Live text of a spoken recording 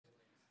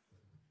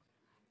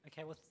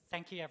Okay, well,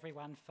 thank you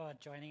everyone for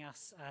joining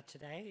us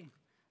today.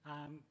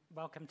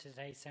 Welcome to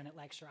today's Senate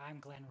lecture. I'm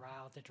Glenn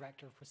Ryle, the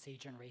Director of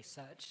Procedure and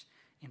Research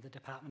in the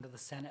Department of the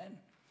Senate.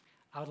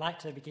 I would like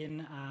to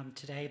begin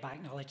today by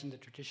acknowledging the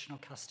traditional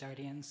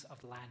custodians of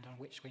the land on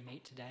which we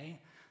meet today,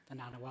 the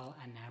Ngunnawal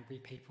and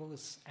Ngambri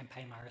peoples, and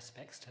pay my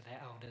respects to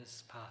their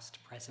elders,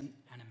 past, present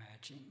and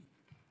emerging.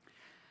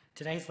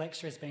 Today's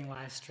lecture is being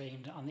live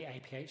streamed on the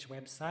APH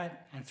website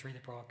and through the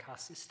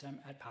broadcast system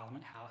at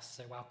Parliament House,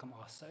 so welcome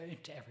also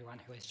to everyone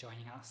who is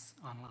joining us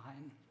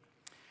online.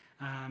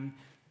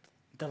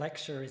 The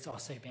lecture is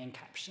also being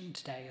captioned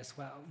today as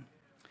well.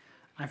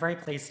 I'm very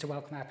pleased to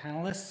welcome our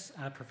panellists,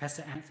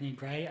 Professor Anthony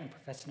Gray and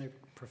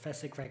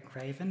Professor Greg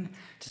Craven,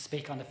 to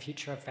speak on the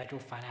future of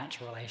federal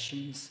financial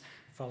relations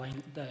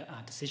following the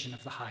decision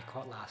of the High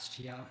Court last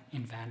year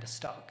in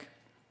Vanderstock.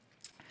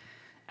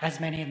 As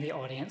many in the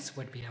audience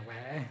would be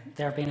aware,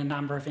 there have been a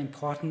number of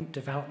important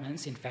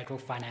developments in federal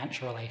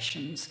financial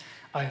relations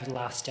over the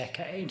last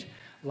decade,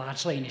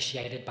 largely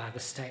initiated by the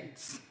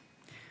states.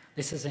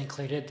 This has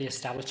included the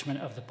establishment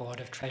of the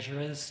Board of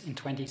Treasurers in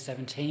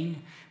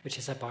 2017, which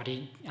is a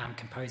body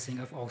composing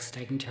of all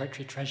state and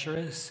territory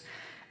treasurers,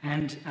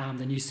 and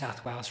the New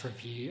South Wales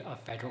Review of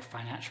Federal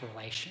Financial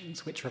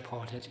Relations, which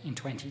reported in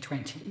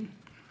 2020.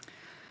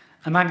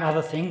 Among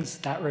other things,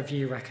 that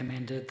review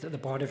recommended that the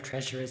Board of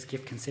Treasurers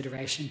give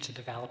consideration to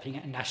developing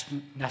a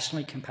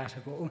nationally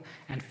compatible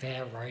and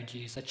fair road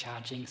user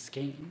charging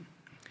scheme.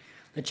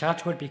 The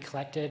charge would be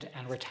collected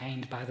and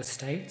retained by the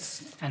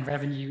states, and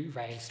revenue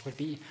raised would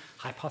be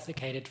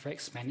hypothecated for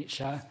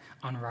expenditure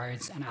on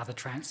roads and other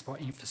transport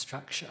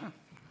infrastructure.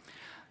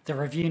 The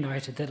review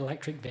noted that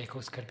electric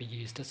vehicles could be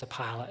used as a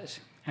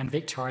pilot, and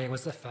Victoria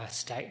was the first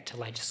state to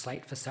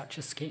legislate for such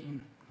a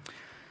scheme.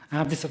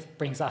 This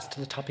brings us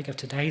to the topic of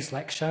today's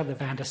lecture, the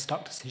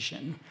Vanderstock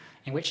decision,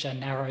 in which a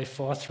narrow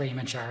 4-3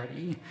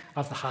 majority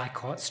of the High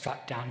Court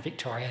struck down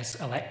Victoria's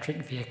electric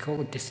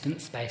vehicle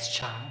distance-based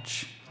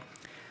charge.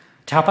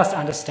 To help us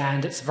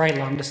understand its very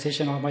long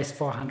decision, almost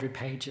 400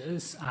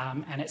 pages,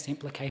 and its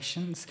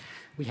implications,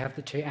 we have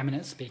the two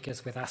eminent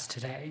speakers with us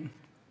today.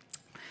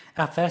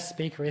 Our first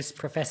speaker is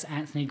Professor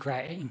Anthony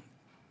Gray.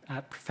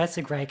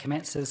 Professor Gray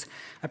commences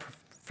a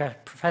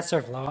Professor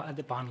of Law at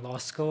the Bond Law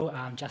School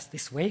just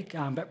this week,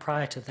 but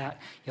prior to that,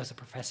 he was a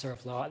Professor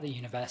of Law at the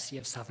University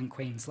of Southern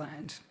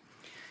Queensland.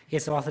 He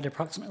has authored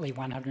approximately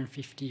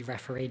 150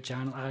 refereed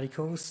journal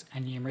articles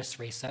and numerous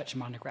research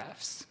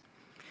monographs.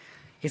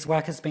 His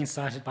work has been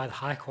cited by the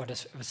High Court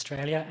of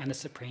Australia and the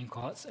Supreme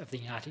Courts of the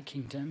United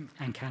Kingdom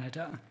and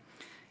Canada.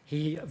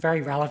 He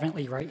very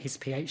relevantly wrote his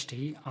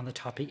PhD on the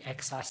topic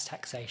excise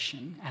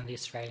taxation and the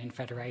Australian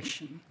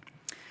Federation.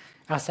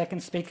 Our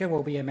second speaker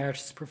will be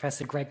Emeritus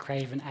Professor Greg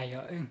Craven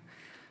AO.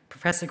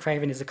 Professor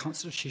Craven is a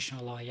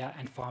constitutional lawyer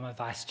and former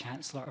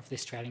vice-chancellor of the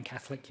Australian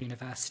Catholic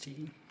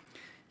University.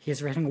 He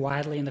has written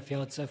widely in the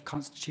fields of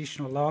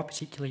constitutional law,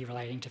 particularly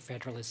relating to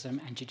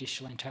federalism and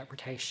judicial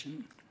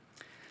interpretation.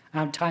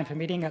 Time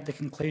permitting, at the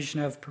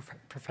conclusion of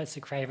Professor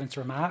Craven's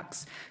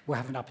remarks, we'll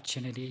have an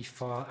opportunity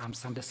for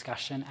some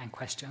discussion and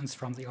questions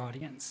from the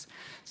audience.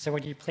 So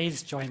would you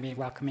please join me in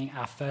welcoming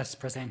our first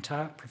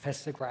presenter,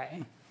 Professor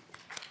Gray.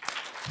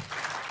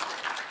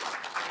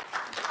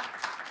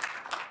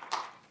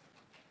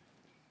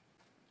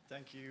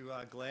 Thank you,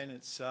 Glenn.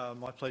 It's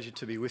my pleasure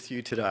to be with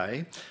you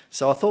today.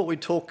 So I thought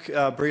we'd talk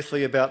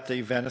briefly about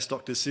the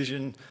Vanderstock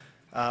decision,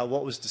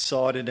 what was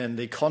decided and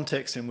the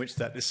context in which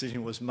that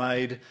decision was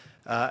made,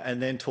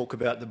 and then talk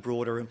about the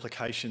broader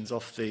implications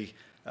of the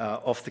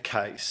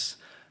case.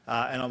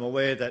 And I'm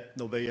aware that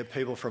there'll be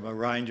people from a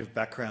range of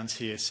backgrounds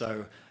here,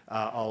 so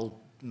I'll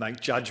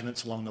make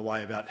judgments along the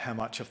way about how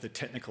much of the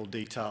technical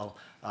detail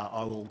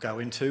I will go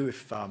into,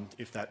 if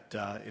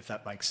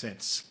that makes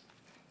sense.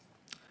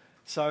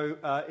 So,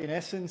 in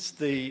essence,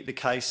 the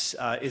case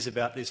is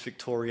about this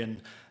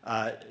Victorian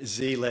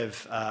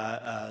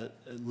ZLEV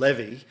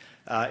levy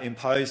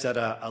imposed at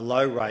a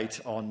low rate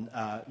on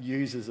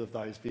users of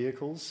those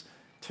vehicles,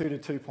 2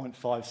 to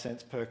 2.5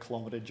 cents per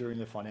kilometre during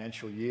the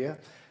financial year.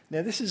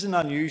 Now, this is an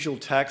unusual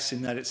tax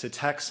in that it's a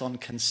tax on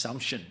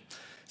consumption.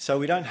 So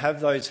we don't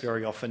have those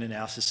very often in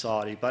our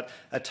society, but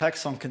a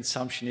tax on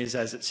consumption is,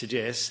 as it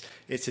suggests,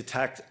 it's a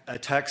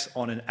tax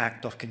on an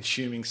act of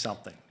consuming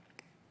something.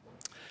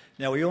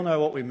 Now, we all know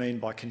what we mean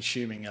by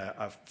consuming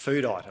a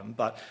food item,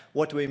 but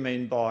what do we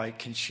mean by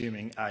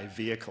consuming a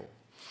vehicle?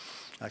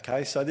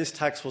 Okay, so this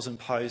tax was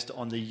imposed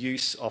on the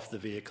use of the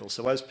vehicle.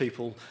 So as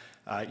people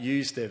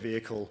use their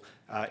vehicle,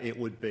 it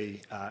would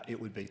be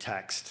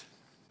taxed.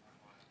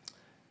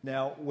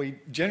 Now, we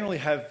generally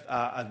have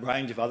a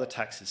range of other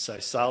taxes, so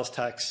sales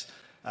tax,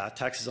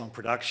 taxes on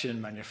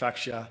production,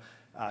 manufacture,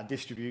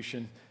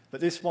 distribution, but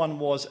this one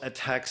was a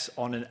tax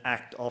on an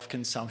act of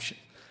consumption.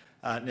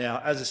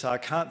 Now, as I say, I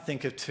can't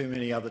think of too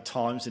many other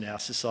times in our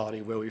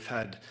society where we've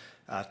had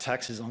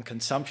taxes on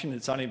consumption.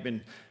 It's only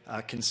been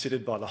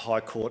considered by the High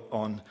Court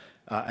on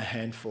a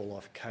handful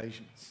of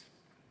occasions.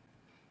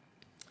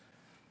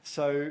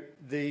 So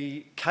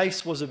the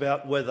case was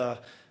about whether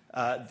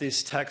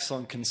this tax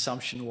on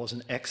consumption was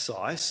an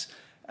excise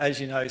As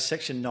you know,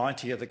 Section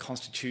 90 of the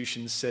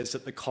Constitution says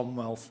that the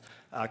Commonwealth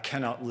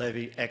cannot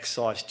levy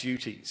excise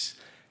duties.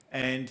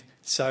 And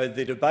so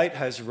the debate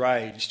has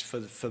raged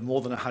for more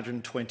than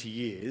 120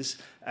 years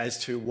as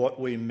to what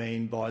we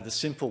mean by the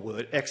simple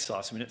word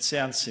excise. I mean, it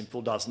sounds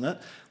simple, doesn't it?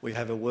 We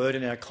have a word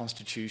in our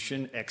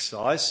Constitution,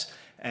 excise,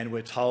 and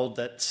we're told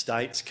that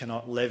states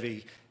cannot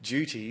levy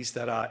duties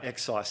that are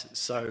excises.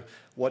 So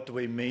what do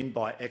we mean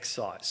by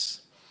excise?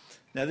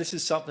 Now, this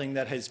is something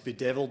that has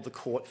bedevilled the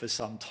court for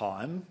some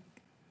time.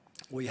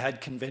 We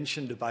had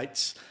convention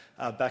debates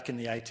back in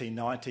the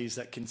 1890s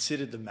that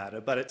considered the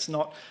matter, but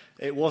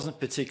it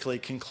wasn't particularly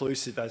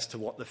conclusive as to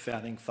what the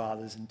Founding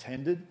Fathers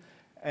intended.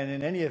 And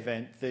in any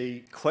event,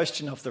 the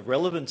question of the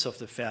relevance of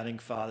the Founding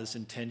Fathers'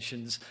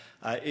 intentions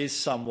is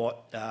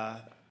somewhat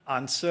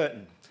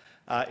uncertain.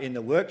 In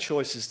the work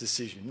choices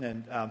decision,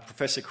 and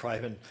Professor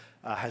Craven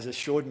has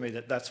assured me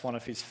that that's one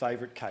of his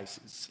favourite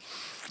cases.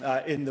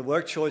 In the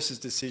work choices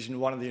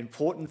decision, one of the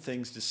important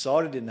things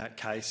decided in that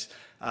case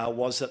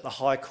was that the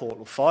High Court,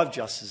 or five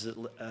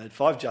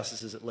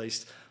justices at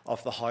least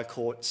of the High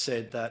Court,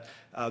 said that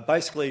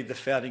basically the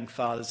Founding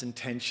Fathers'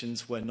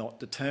 intentions were not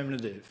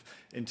determinative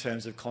in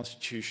terms of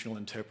constitutional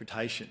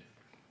interpretation.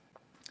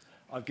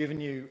 I've given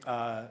you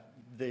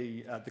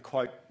the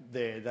quote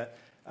there that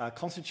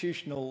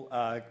constitutional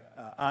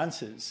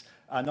answers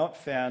are not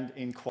found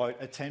in, quote,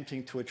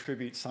 attempting to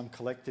attribute some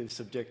collective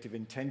subjective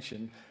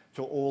intention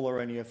to all or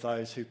any of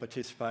those who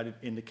participated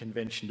in the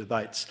convention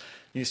debates.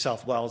 New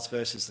South Wales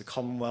versus the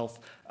Commonwealth,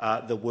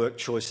 the work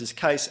choices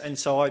case. And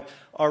so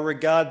I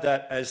regard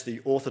that as the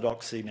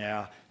orthodoxy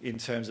now in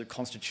terms of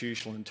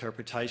constitutional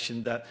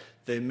interpretation, that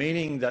the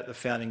meaning that the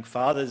Founding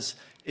Fathers,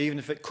 even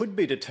if it could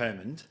be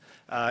determined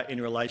in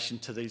relation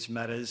to these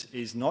matters,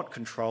 is not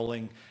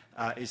controlling,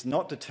 is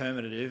not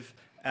determinative,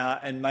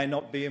 and may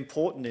not be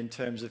important in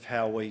terms of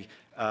how we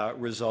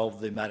resolve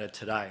the matter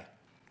today.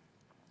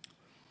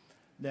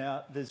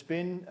 Now, there's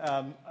been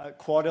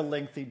quite a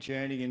lengthy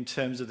journey in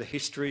terms of the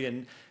history,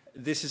 and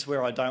this is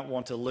where I don't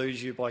want to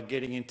lose you by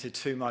getting into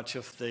too much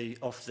of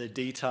the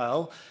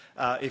detail.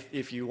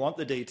 If you want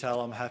the detail,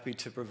 I'm happy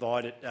to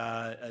provide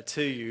it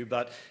to you,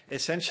 but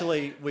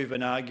essentially we've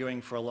been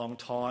arguing for a long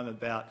time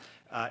about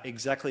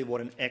exactly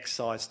what an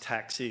excise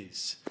tax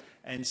is.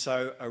 And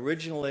so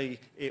originally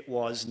it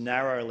was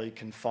narrowly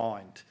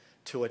confined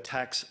to a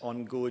tax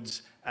on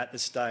goods at the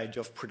stage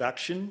of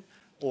production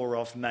or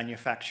of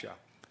manufacture.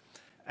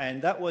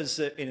 And that was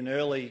in an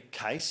early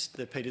case,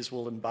 the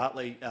Peterswood and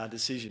Bartley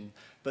decision.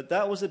 But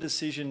that was a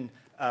decision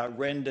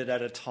rendered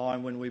at a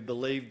time when we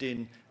believed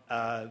in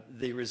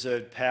the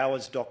reserved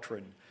powers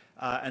doctrine.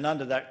 And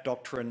under that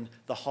doctrine,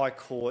 the High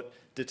Court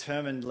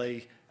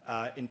determinedly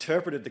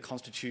interpreted the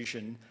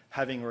Constitution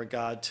having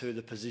regard to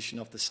the position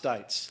of the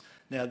states.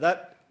 Now,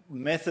 that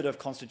method of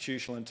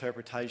constitutional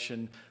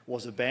interpretation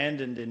was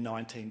abandoned in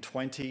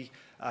 1920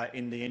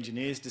 in the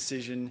Engineers'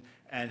 decision,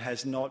 and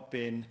has not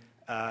been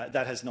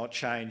that has not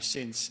changed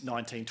since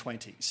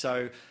 1920.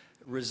 So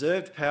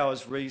reserved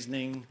powers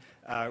reasoning,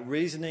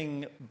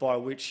 reasoning by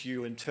which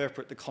you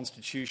interpret the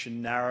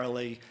Constitution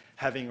narrowly,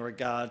 having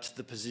regard to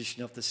the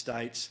position of the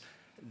states,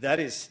 that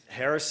is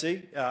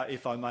heresy,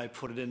 if I may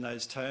put it in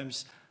those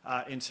terms.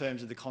 In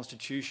terms of the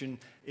Constitution,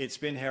 it's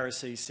been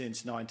heresy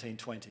since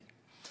 1920.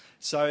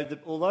 So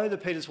although the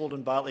Peterswood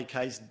and Bartley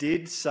case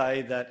did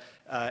say that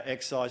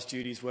excise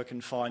duties were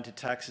confined to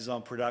taxes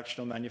on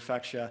production or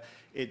manufacture,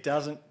 it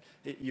doesn't.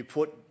 You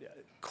put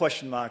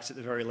question marks at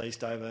the very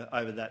least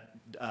over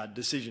that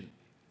decision.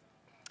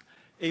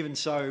 Even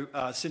so,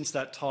 since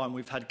that time,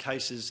 we've had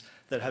cases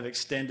that have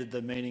extended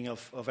the meaning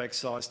of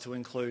excise to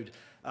include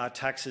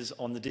taxes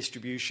on the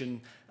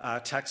distribution,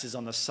 taxes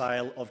on the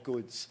sale of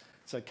goods.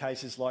 So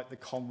cases like the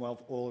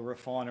Commonwealth Oil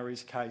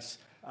Refineries case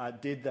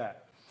did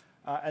that.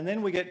 And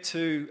then we get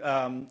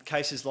to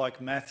cases like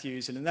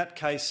Matthews, and in that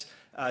case,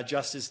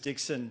 Justice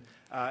Dixon,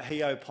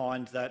 he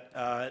opined that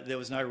there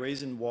was no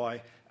reason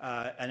why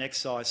an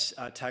excise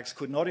tax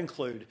could not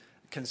include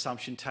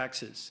consumption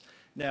taxes.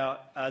 Now,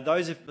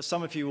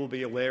 some of you will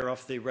be aware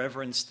of the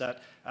reverence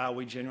that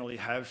we generally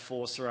have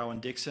for Sir Owen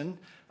Dixon,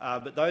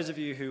 but those of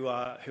you who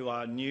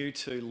are new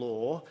to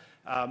law,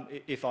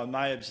 if I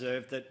may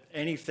observe that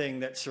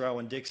anything that Sir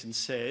Owen Dixon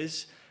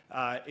says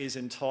is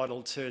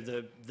entitled to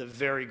the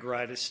very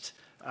greatest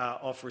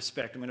of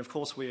respect. I mean, of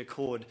course, we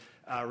accord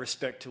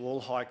respect to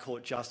all High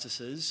Court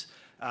justices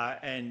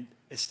and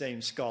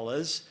esteemed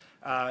scholars.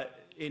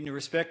 In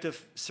respect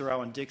of Sir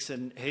Owen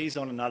Dixon, he's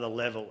on another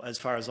level as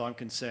far as I'm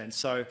concerned.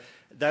 So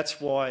that's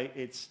why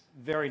it's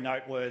very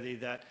noteworthy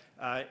that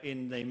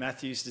in the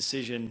Matthews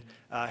decision,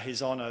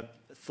 His Honour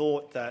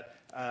thought that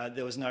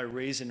there was no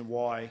reason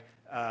why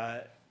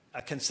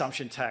a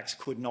consumption tax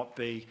could not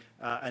be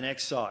an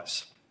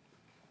excise.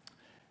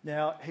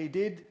 Now, he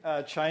did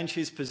change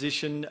his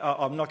position.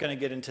 I'm not going to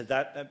get into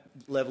that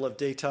level of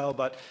detail,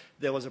 but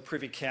there was a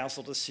Privy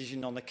Council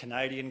decision on the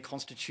Canadian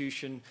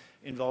Constitution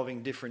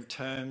involving different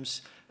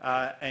terms,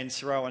 and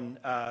Sir Owen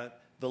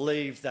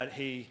believed that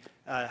he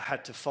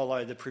had to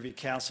follow the Privy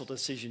Council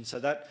decision. So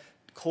that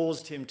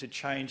caused him to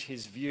change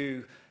his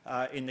view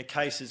in the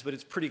cases, but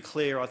it's pretty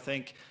clear, I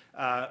think,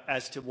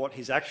 as to what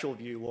his actual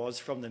view was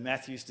from the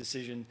Matthews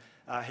decision.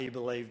 He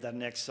believed that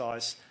an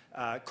excise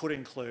could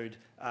include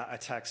a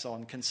tax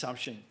on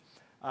consumption.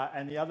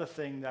 And the other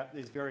thing that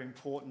is very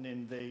important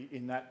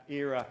in that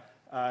era,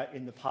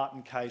 in the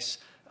Parton case,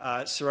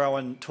 Sir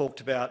Owen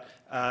talked about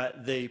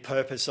the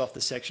purpose of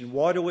the section.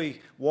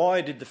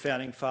 Why did the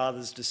Founding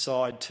Fathers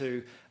decide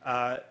to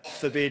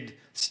forbid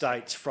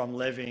states from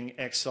levying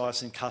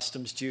excise and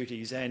customs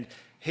duties? And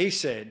he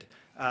said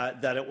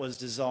that it was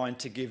designed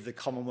to give the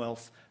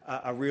Commonwealth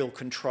a real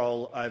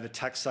control over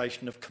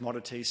taxation of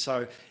commodities.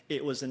 So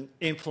it was an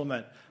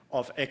implement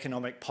of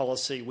economic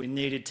policy. We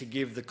needed to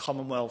give the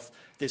Commonwealth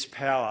this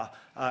power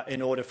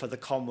in order for the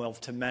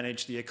Commonwealth to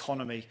manage the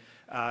economy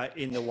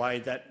in the way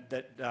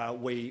that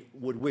we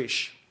would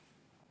wish.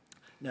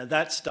 Now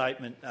that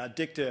statement,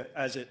 dicta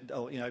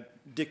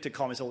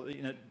comments, or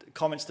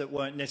comments that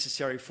weren't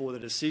necessary for the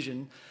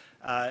decision,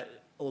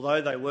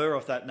 although they were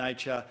of that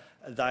nature,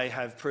 they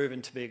have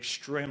proven to be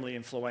extremely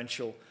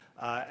influential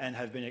and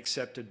have been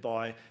accepted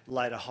by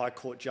later High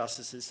Court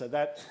justices. So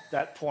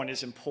that point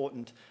is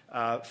important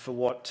for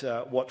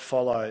what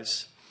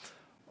follows.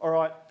 All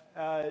right.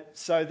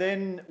 So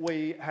then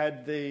we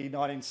had the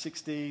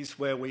 1960s,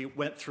 where we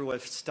went through a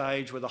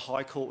stage where the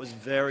High Court was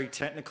very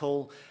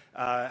technical,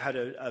 had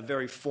a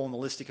very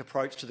formalistic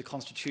approach to the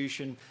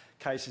Constitution,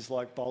 cases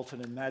like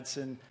Bolton and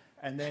Madsen.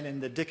 And then in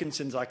the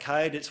Dickinson's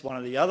Arcade, it's one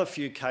of the other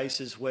few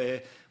cases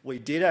where we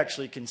did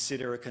actually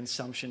consider a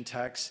consumption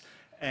tax,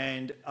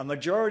 and a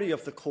majority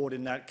of the court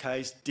in that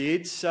case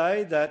did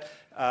say that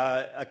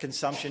a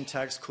consumption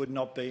tax could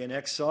not be an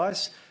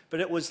excise, but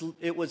it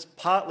was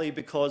partly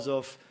because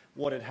of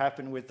what had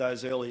happened with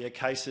those earlier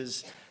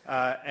cases,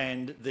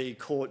 and the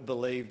court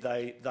believed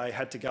they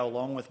had to go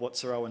along with what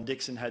Sir Owen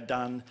Dixon had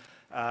done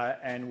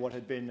and what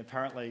had been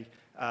apparently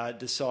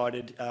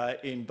decided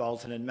in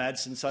Bolton and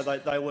Madsen. So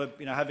they were,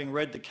 having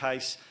read the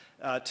case,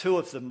 two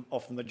of them,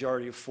 of the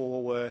majority of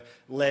four, were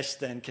less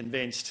than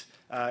convinced,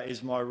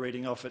 is my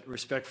reading of it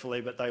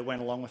respectfully, but they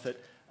went along with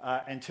it.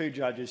 And two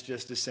judges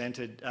just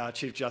dissented,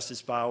 Chief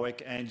Justice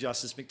Barwick and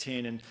Justice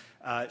McTiernan,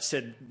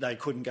 said they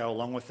couldn't go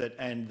along with it,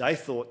 and they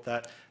thought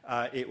that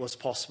it was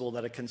possible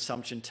that a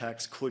consumption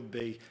tax could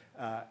be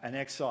an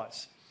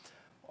excise.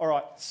 All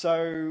right,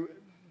 so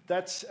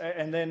that's,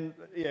 and then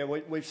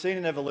we've seen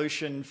an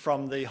evolution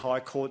from the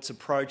High Court's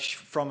approach,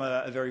 from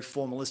a very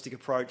formalistic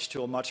approach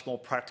to a much more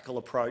practical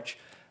approach,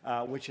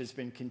 which has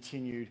been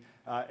continued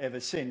ever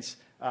since.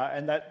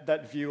 And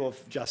that view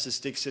of Justice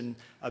Dixon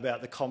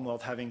about the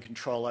Commonwealth having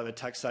control over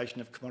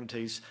taxation of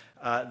commodities,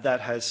 that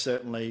has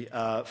certainly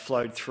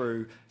flowed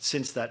through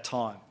since that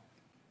time.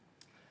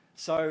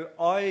 So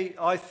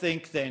I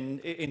think then,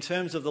 in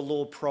terms of the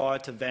law prior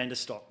to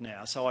Vanderstock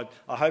now, so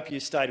I hope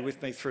you stayed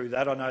with me through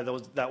that. I know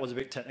that was a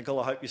bit technical.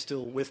 I hope you're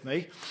still with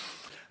me.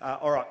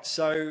 All right,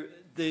 so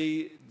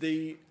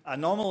the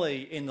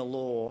anomaly in the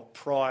law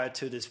prior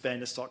to this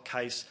Vanderstock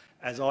case,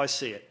 as I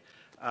see it,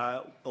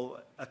 or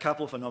a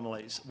couple of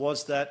anomalies,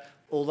 was that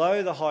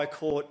although the High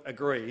Court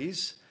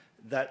agrees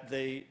that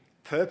the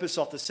purpose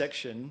of the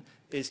section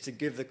is to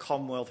give the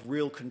Commonwealth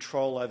real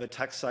control over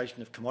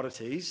taxation of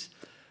commodities,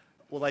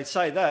 well, they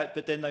say that,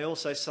 but then they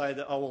also say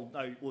that,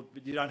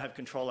 you don't have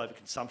control over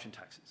consumption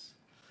taxes,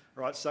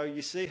 right? So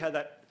you see how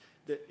that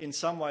in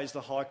some ways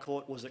the High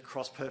Court was at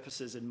cross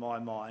purposes in my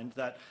mind,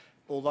 that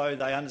although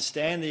they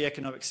understand the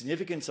economic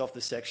significance of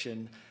the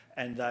section,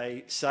 and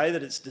they say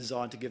that it's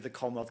designed to give the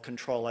Commonwealth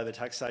control over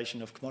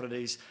taxation of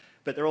commodities,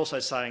 but they're also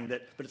saying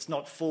that, but it's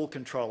not full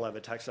control over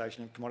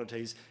taxation of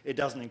commodities, it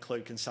doesn't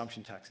include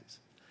consumption taxes.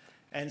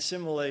 And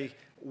similarly,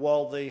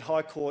 while the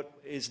High Court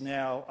is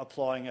now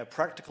applying a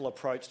practical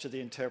approach to the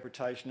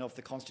interpretation of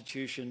the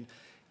Constitution,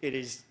 it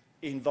is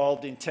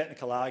involved in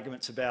technical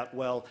arguments about,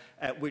 well,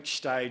 at which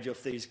stage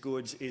of these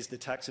goods is the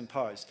tax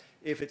imposed?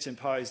 If it's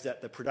imposed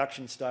at the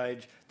production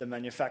stage, the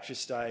manufacture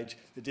stage,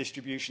 the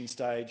distribution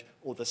stage,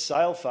 or the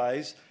sale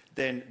phase,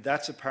 then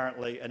that's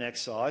apparently an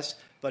excise.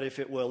 But if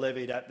it were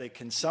levied at the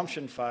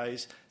consumption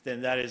phase,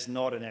 then that is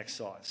not an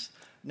excise.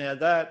 Now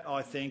that,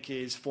 I think,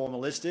 is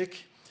formalistic.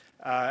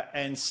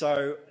 And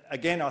so,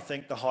 again, I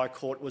think the High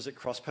Court was at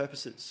cross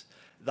purposes.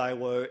 They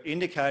were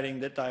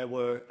indicating that they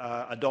were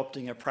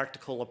adopting a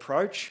practical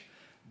approach,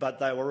 but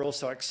they were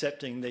also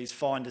accepting these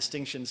fine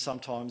distinctions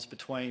sometimes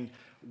between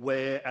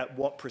where, at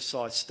what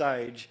precise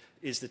stage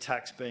is the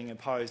tax being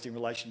imposed in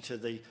relation to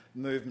the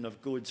movement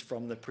of goods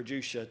from the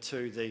producer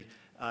to the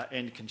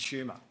end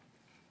consumer.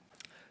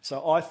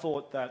 So I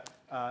thought that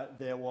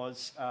there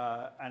was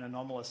an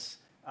anomalous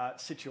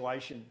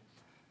situation,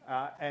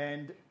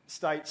 and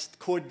states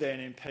could then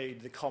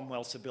impede the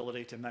Commonwealth's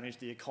ability to manage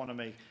the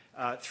economy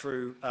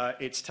through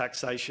its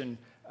taxation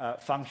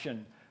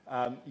function.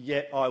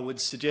 Yet I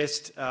would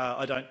suggest,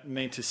 I don't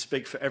mean to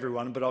speak for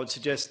everyone, but I would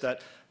suggest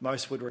that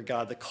most would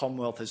regard the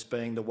Commonwealth as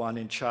being the one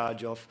in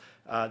charge of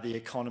the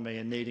economy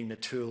and needing the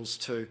tools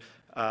to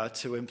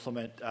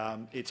implement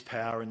its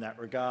power in that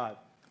regard.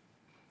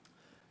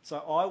 So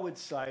I would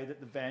say that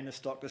the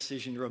Vanderstock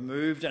decision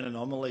removed an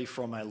anomaly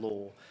from our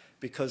law,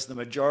 because the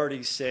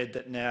majority said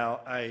that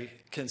now a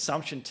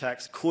consumption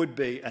tax could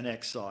be an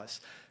excise.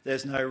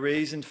 There's no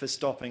reason for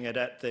stopping it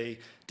at the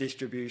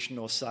distribution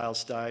or sale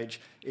stage.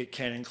 It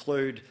can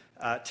include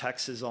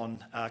taxes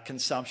on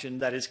consumption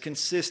that is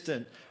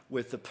consistent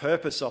with the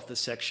purpose of the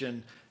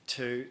section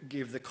to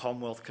give the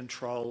Commonwealth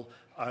control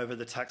over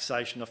the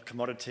taxation of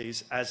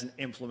commodities as an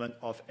implement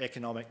of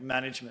economic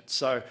management.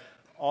 So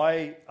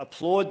I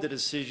applaud the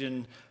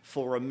decision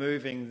for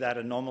removing that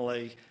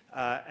anomaly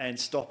and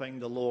stopping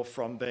the law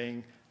from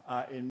being,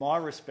 in my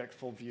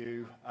respectful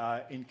view,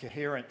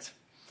 incoherent.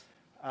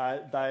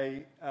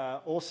 They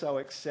also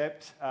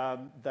accept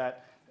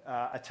that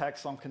a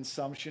tax on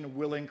consumption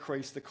will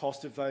increase the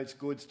cost of those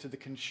goods to the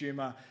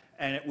consumer,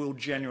 and it will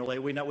generally.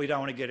 We know we don't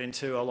want to get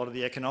into a lot of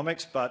the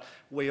economics, but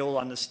we all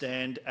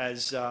understand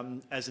as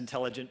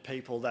intelligent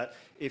people that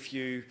if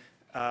you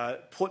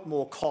put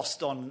more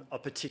cost on a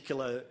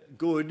particular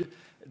good,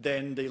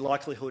 then the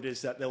likelihood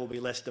is that there will be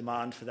less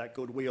demand for that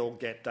good. We all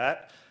get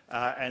that,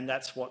 and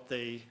that's what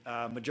the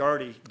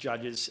majority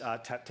judges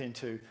tapped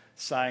into,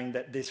 saying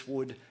that this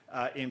would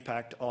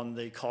impact on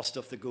the cost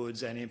of the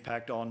goods and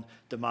impact on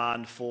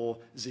demand for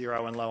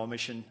zero and low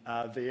emission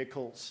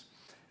vehicles.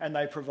 And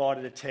they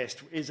provided a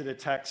test. Is it a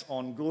tax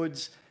on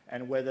goods,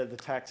 and whether the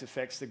tax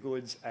affects the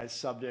goods as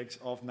subjects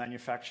of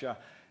manufacture,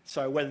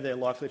 so whether they're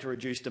likely to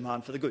reduce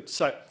demand for the goods.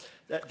 So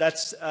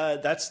that's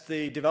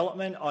the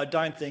development. I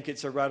don't think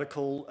it's a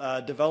radical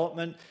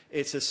development.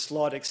 It's a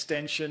slight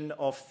extension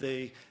of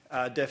the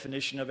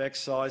definition of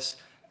excise.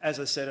 As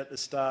I said at the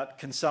start,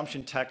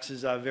 consumption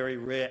taxes are very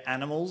rare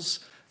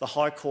animals. The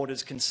High Court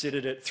has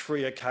considered it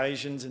 3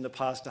 occasions in the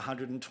past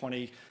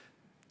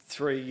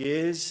 123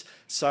 years.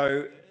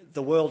 So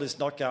the world is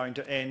not going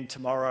to end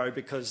tomorrow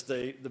because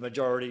the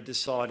majority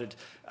decided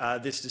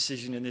this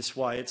decision in this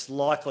way. It's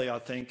likely, I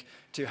think,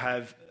 to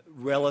have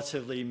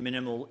relatively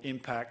minimal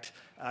impact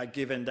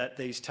given that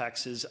these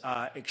taxes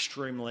are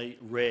extremely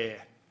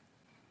rare.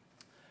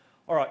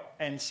 All right,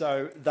 and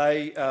so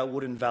they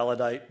would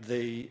invalidate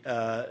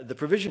the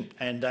provision,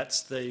 and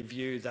that's the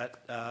view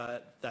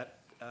that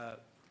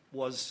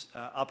was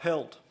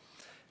upheld.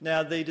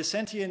 Now, the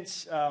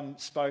dissentients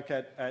spoke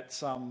at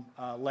some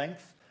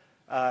length,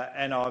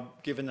 and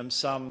I've given them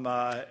some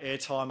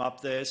airtime up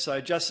there. So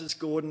Justice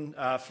Gordon,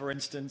 for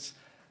instance,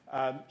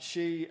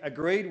 she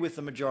agreed with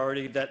the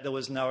majority that there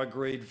was no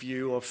agreed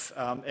view of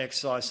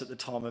excise at the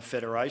time of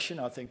federation.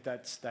 I think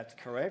that's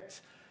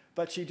correct.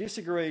 But she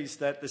disagrees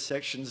that the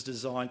section's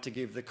designed to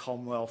give the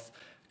Commonwealth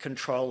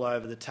control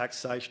over the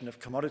taxation of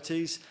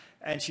commodities,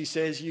 and she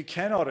says you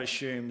cannot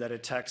assume that a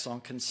tax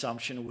on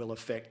consumption will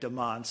affect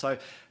demand. So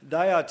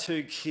they are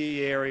 2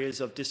 key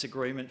areas of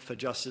disagreement for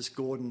Justice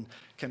Gordon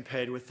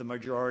compared with the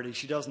majority.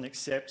 She doesn't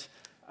accept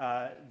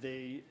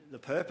the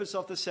purpose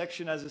of the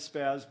section as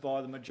espoused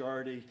by the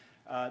majority,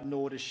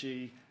 nor does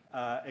she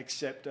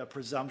accept a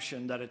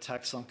presumption that a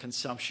tax on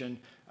consumption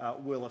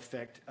will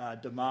affect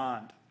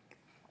demand.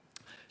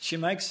 She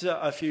makes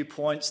a few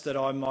points that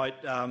I might,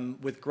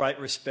 with great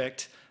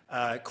respect,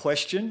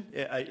 question,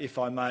 if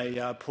I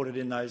may put it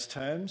in those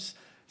terms.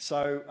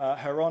 So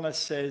Her Honour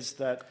says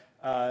that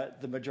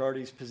the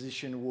majority's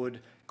position would,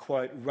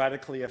 quote,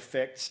 radically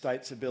affect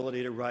states'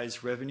 ability to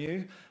raise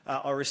revenue.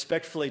 I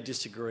respectfully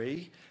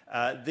disagree.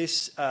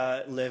 This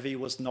levy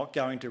was not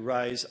going to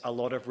raise a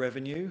lot of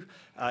revenue.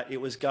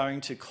 It was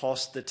going to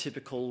cost the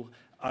typical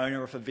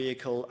owner of a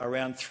vehicle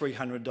around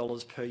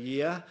 $300 per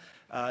year.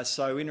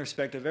 So in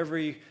respect of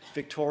every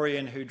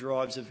Victorian who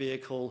drives a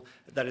vehicle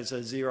that is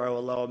a zero or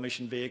low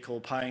emission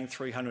vehicle paying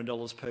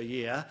 $300 per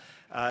year,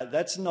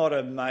 that's not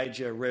a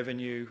major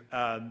revenue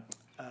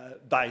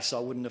base, I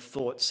wouldn't have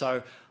thought.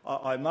 So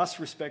I must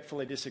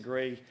respectfully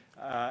disagree,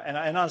 and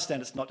I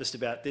understand it's not just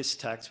about this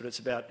tax, but it's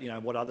about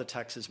what other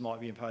taxes might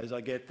be imposed.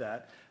 I get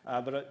that,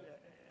 but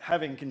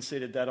having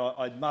considered that,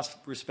 I must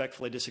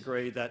respectfully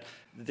disagree that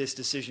this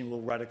decision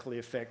will radically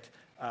affect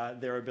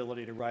their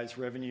ability to raise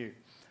revenue.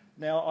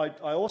 Now,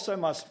 I also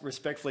must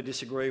respectfully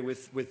disagree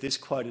with this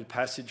quoted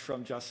passage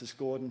from Justice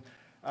Gordon.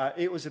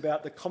 It was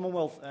about the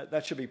Commonwealth,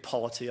 that should be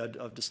polity,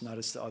 I've just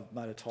noticed that I've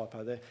made a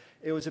typo there.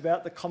 It was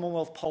about the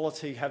Commonwealth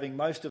polity having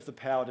most of the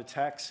power to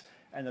tax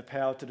and the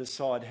power to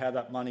decide how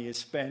that money is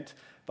spent,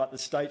 but the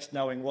states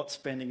knowing what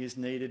spending is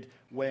needed,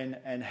 when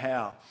and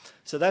how.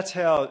 So that's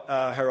how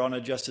Her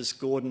Honour Justice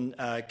Gordon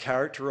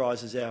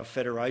characterises our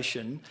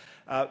federation.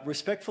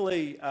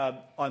 Respectfully,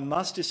 I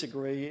must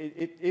disagree.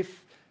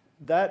 If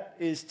that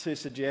is to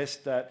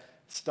suggest that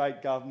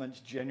state governments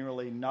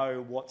generally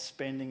know what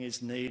spending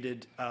is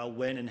needed,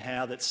 when and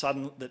how, that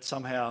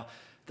somehow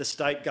the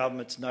state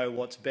governments know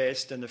what's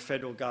best and the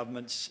federal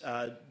government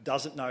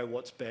doesn't know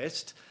what's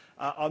best,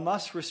 I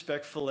must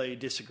respectfully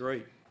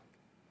disagree.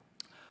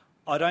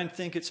 I don't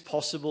think it's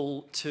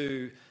possible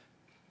to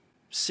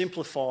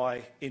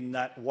simplify in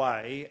that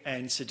way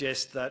and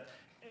suggest that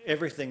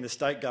everything the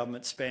state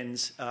government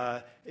spends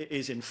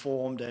is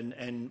informed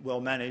and well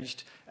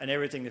managed, and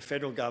everything the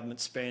federal government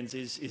spends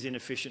is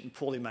inefficient and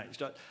poorly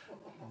managed.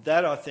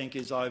 That, I think,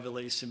 is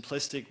overly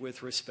simplistic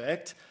with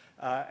respect,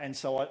 and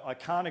so I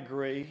can't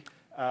agree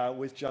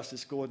with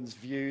Justice Gordon's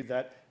view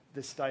that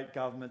the state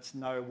governments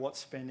know what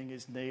spending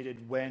is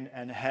needed, when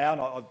and how.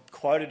 And I've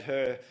quoted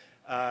her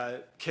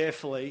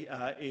carefully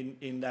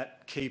in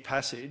that key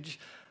passage.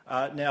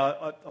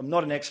 Now, I'm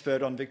not an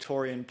expert on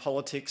Victorian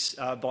politics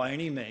by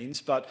any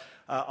means, but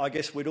I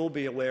guess we'd all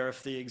be aware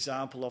of the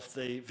example of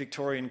the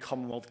Victorian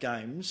Commonwealth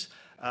Games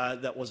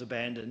that was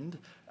abandoned,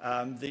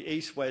 the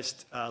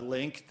East-West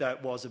link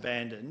that was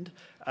abandoned.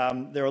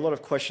 There are a lot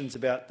of questions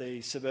about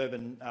the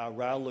suburban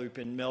rail loop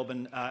in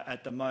Melbourne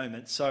at the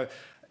moment. So,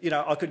 you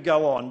know, I could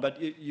go on,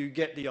 but you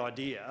get the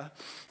idea.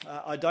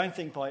 I don't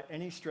think by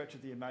any stretch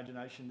of the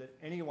imagination that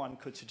anyone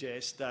could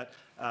suggest that,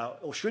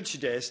 or should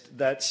suggest,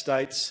 that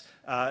states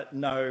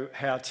know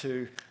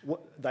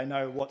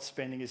what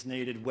spending is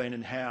needed, when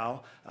and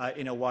how,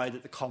 in a way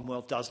that the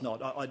Commonwealth does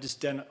not.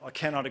 I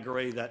cannot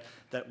agree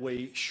that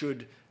we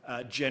should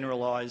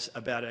generalise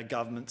about our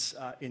governments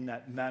in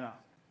that manner.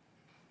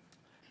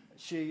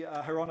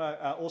 Her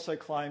Honour also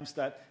claims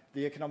that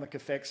the economic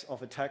effects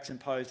of a tax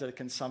imposed at a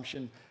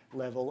consumption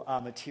level are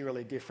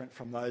materially different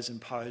from those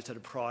imposed at a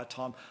prior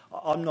time.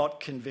 I'm not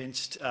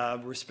convinced,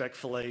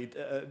 respectfully,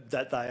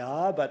 that they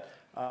are, but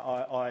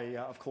I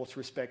of course,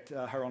 respect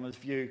Her Honour's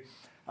view.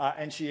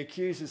 And she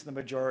accuses the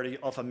majority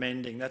of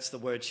amending. That's the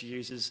word she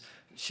uses.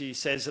 She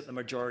says that the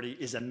majority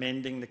is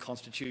amending the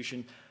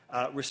Constitution.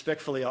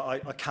 Respectfully, I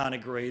can't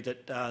agree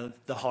that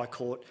the High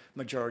Court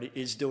majority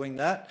is doing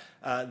that.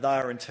 They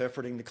are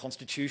interpreting the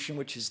Constitution,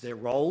 which is their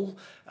role.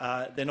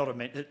 They're not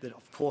amending,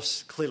 of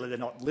course, clearly they're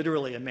not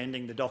literally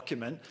amending the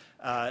document.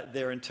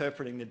 They're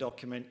interpreting the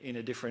document in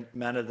a different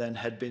manner than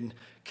had been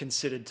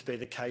considered to be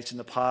the case in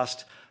the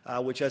past,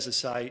 which, as I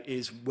say,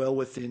 is well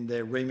within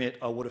their remit,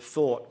 I would have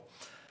thought.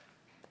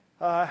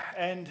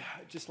 And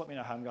just let me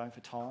know how I'm going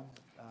for time.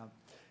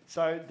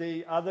 So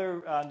the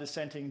other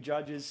dissenting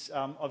judges,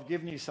 I've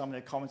given you some of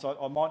their comments.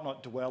 I might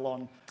not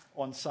dwell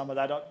on some of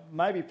that. I'll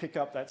maybe pick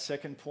up that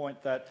second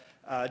point that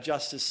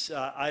Justice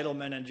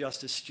Edelman and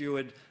Justice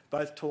Stewart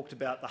both talked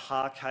about the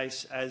Haar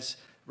case as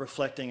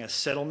reflecting a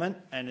settlement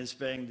and as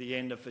being the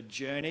end of a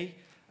journey.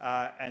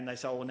 And they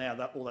say, well,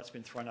 now all that's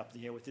been thrown up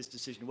in the air with this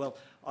decision. Well,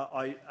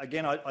 I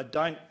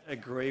don't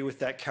agree with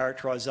that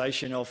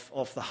characterisation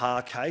of the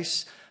Haar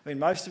case. I mean,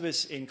 most of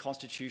us in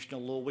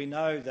constitutional law, we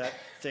know that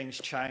things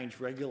change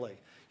regularly.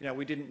 You know,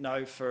 we didn't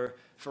know for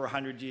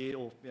 100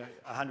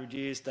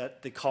 years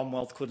that the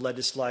Commonwealth could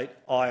legislate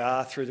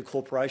IR through the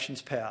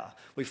corporation's power.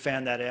 We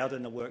found that out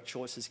in the work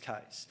choices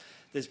case.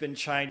 There's been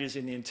changes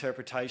in the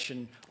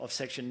interpretation of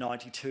Section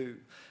 92,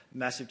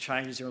 massive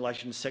changes in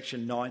relation to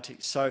Section 90.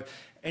 So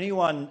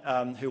anyone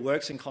who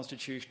works in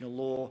constitutional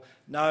law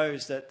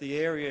knows that the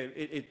area,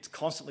 it's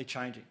constantly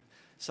changing.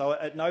 So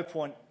at no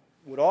point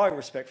would I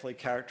respectfully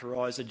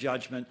characterise a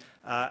judgment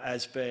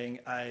as being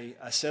a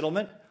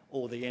settlement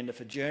or the end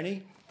of a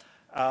journey.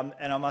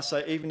 And I must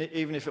say, even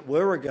if it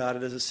were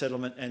regarded as a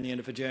settlement and the end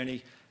of a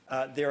journey,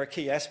 there are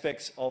key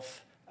aspects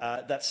of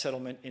that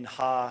settlement in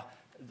Haar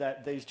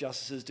that these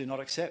justices do not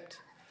accept.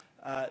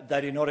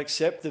 They do not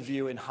accept the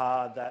view in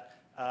Haar that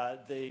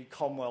the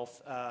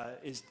Commonwealth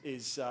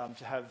is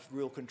to have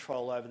real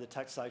control over the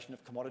taxation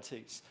of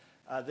commodities.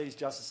 These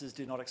justices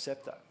do not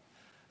accept that.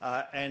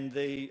 And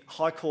the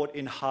High Court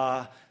in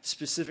Haar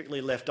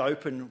specifically left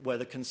open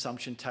whether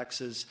consumption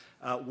taxes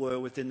were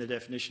within the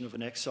definition of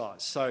an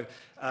excise. So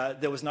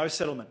there was no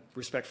settlement,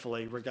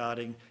 respectfully,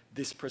 regarding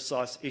this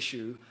precise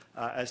issue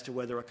as to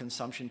whether a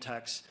consumption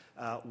tax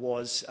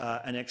was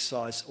an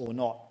excise or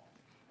not.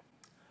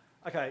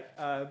 Okay,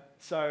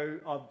 so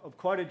I've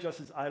quoted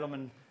Justice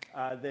Edelman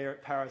there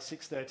at para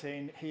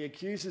 613. He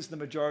accuses the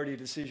majority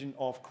decision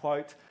of,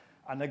 quote,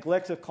 a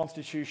neglect of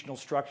constitutional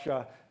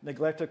structure,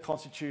 neglect of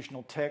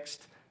constitutional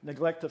text,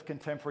 neglect of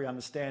contemporary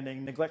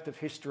understanding, neglect of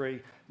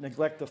history,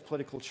 neglect of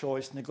political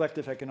choice, neglect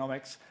of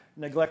economics,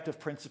 neglect of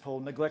principle,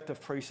 neglect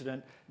of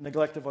precedent,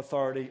 neglect of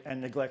authority,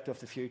 and neglect of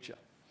the future.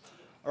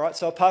 All right,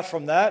 so apart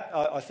from that,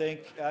 I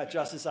think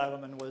Justice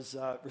Edelman was,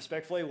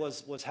 respectfully,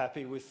 was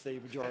happy with the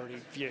majority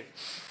view.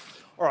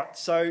 All right,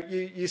 so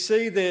you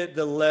see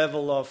the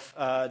level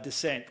of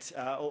dissent.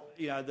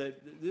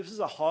 This is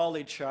a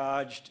highly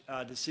charged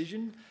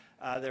decision.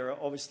 There are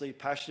obviously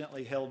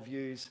passionately held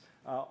views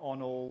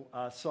on all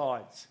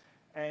sides.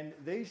 And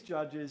these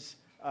judges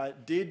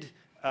did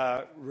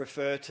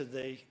refer to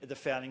the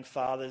Founding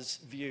Fathers'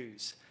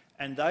 views.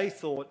 And they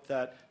thought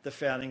that the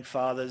Founding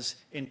Fathers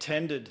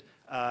intended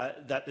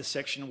that the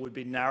section would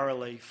be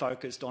narrowly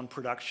focused on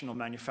production or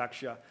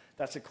manufacture.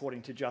 That's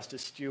according to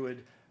Justice Stewart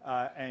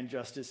and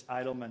Justice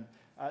Edelman.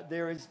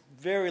 There is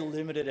very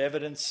limited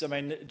evidence. I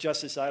mean,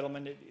 Justice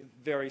Edelman,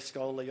 very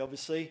scholarly,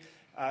 obviously.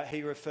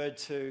 He referred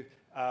to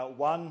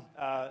one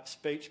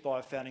speech by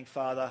a founding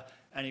father,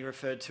 and he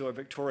referred to a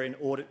Victorian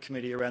Audit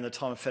Committee around the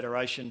time of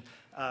Federation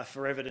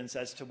for evidence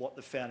as to what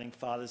the founding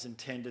fathers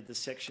intended the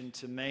section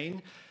to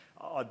mean.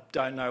 I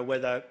don't know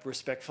whether,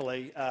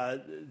 respectfully,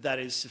 that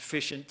is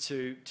sufficient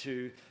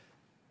to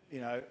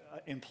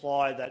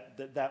imply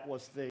that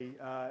was the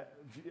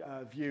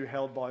view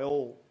held by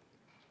all.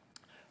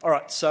 All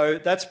right, so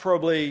that's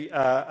probably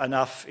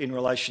enough in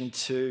relation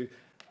to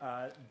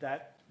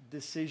that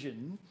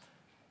decision.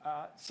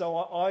 So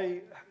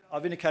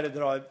I've indicated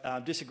that I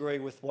disagree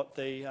with what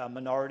the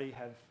minority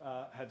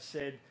have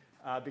said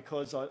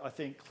because I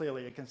think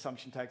clearly a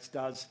consumption tax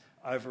does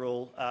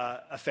overall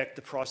affect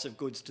the price of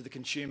goods to the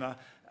consumer,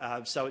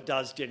 so it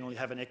does generally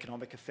have an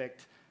economic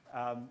effect,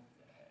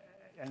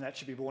 and that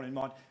should be borne in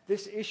mind.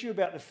 This issue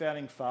about the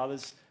Founding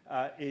Fathers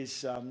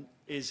is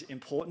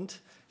important.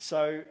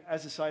 So,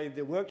 as I say,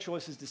 the Work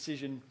Choices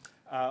decision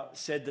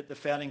said that the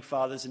Founding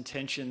Fathers'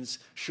 intentions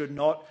should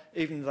not,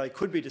 even though they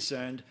could be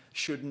discerned,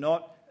 should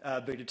not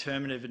be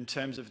determinative in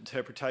terms of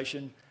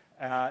interpretation.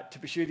 To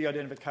pursue the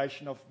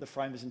identification of the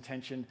framer's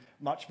intention,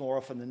 much more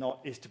often than not,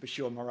 is to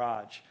pursue a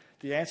mirage.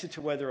 The answer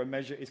to whether a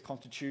measure is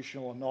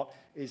constitutional or not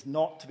is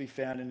not to be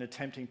found in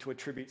attempting to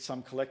attribute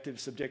some collective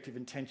subjective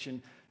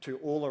intention to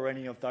all or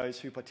any of those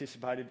who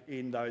participated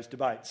in those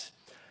debates.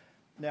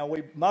 Now,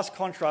 we must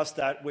contrast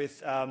that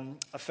with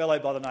a fellow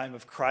by the name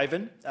of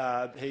Craven.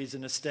 He's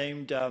an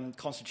esteemed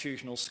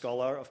constitutional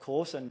scholar, of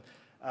course, and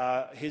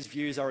his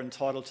views are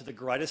entitled to the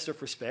greatest of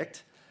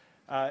respect.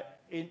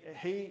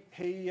 He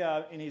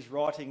in his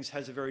writings,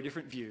 has a very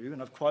different view,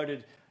 and I've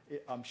quoted,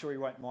 I'm sure he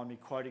won't mind me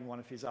quoting one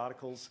of his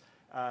articles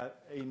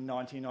in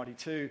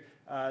 1992,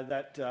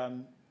 that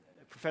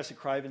Professor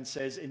Craven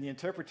says, in the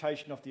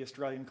interpretation of the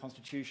Australian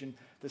Constitution,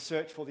 the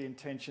search for the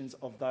intentions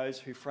of those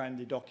who framed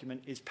the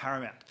document is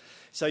paramount.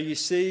 So you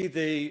see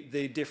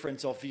the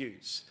difference of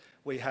views.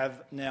 We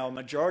have now a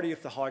majority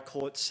of the High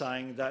Court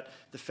saying that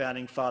the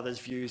Founding Fathers'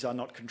 views are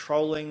not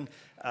controlling,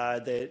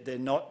 they're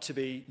not to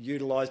be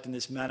utilised in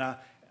this manner.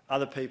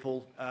 Other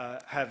people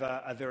have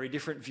a very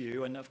different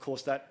view, and of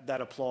course that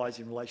applies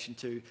in relation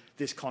to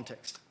this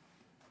context.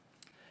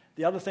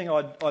 The other thing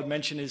I'd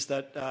mention is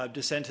that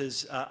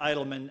dissenters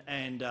Edelman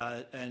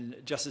and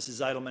Justices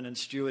Edelman and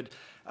Stewart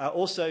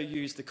also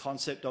use the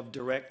concept of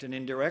direct and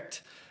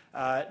indirect.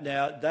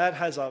 Now, that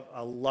has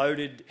a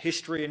loaded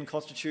history in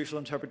constitutional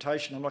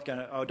interpretation.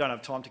 I don't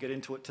have time to get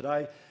into it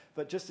today,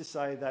 but just to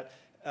say that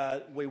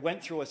we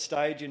went through a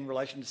stage in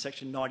relation to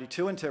Section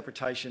 92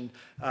 interpretation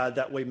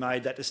that we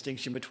made that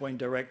distinction between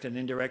direct and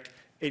indirect.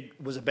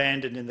 It was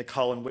abandoned in the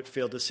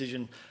Colin-Whitfield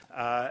decision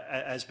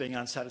as being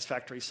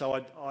unsatisfactory.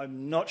 So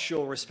I'm not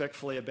sure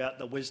respectfully about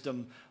the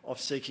wisdom of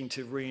seeking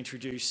to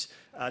reintroduce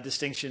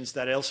distinctions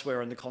that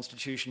elsewhere in the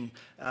Constitution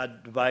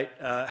debate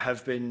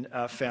have been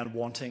found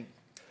wanting.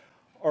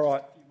 All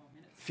right,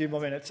 a few more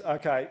minutes.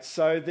 Okay,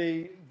 so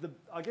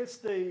I guess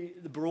the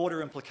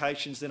broader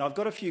implications then, I've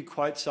got a few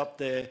quotes up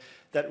there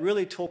that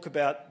really talk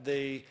about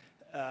the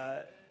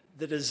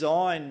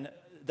design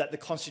that the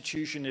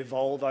Constitution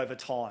evolved over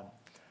time.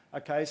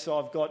 Okay, so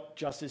I've got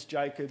Justice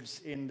Jacobs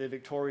in the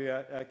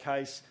Victoria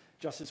case,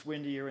 Justice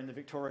Windier in the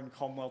Victorian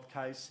Commonwealth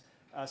case,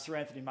 Sir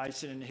Anthony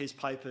Mason in his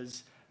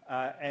papers,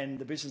 and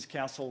the Business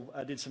Council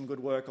did some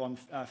good work on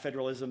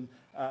federalism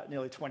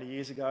nearly 20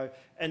 years ago.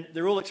 And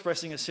they're all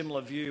expressing a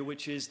similar view,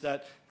 which is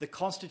that the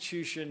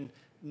Constitution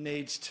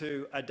needs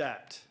to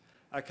adapt.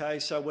 Okay,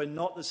 so we're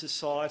not the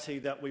society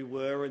that we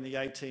were in the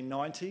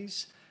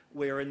 1890s.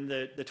 We're in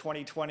the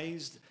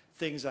 2020s.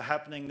 Things are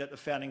happening that the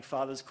Founding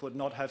Fathers could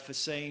not have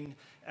foreseen,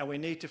 and we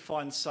need to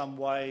find some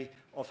way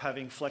of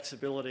having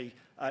flexibility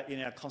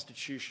in our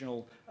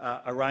constitutional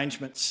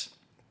arrangements.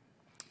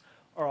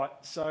 All right,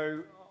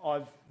 so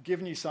I've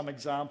given you some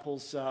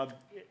examples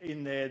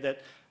in there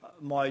that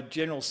my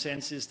general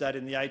sense is that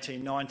in the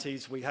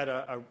 1890s we had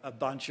a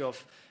bunch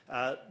of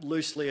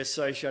loosely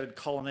associated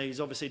colonies,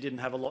 obviously didn't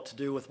have a lot to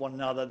do with one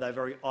another, they're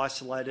very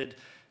isolated.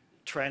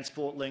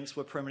 Transport links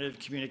were primitive,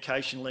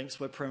 communication links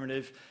were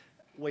primitive.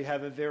 We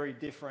have a very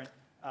different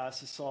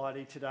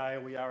society today.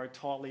 We are a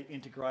tightly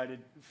integrated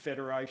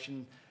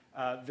federation,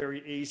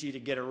 very easy to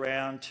get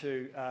around,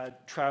 to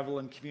travel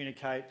and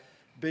communicate.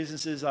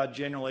 Businesses are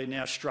generally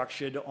now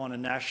structured on a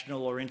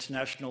national or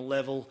international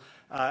level,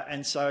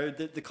 and so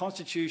the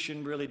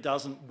Constitution really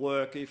doesn't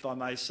work, if I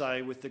may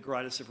say, with the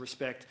greatest of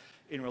respect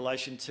in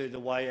relation to the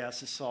way our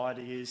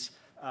society is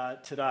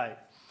today.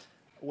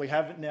 We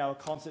have now a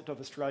concept of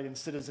Australian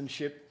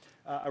citizenship,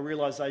 a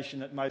realisation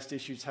that most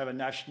issues have a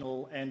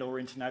national and or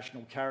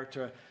international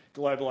character,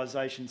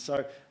 globalisation.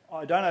 So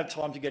I don't have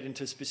time to get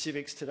into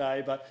specifics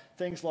today, but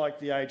things like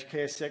the aged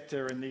care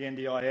sector and the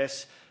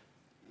NDIS,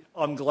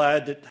 I'm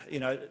glad that,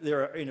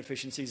 there are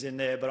inefficiencies in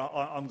there, but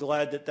I'm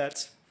glad that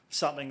that's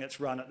something that's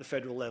run at the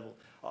federal level.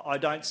 I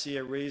don't see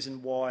a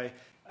reason why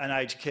an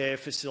aged care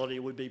facility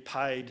would be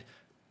paid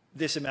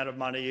this amount of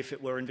money if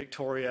it were in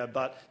Victoria,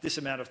 but this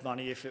amount of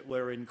money if it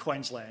were in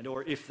Queensland,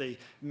 or if the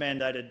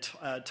mandated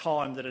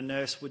time that a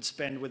nurse would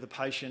spend with a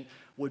patient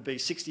would be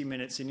 60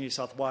 minutes in New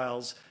South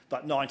Wales,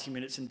 but 90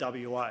 minutes in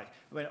WA.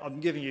 I mean,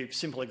 I'm giving you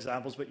simple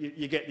examples, but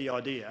you get the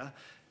idea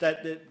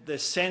that the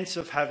sense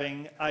of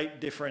having 8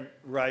 different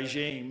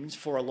regimes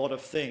for a lot of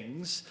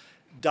things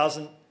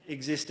doesn't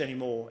exist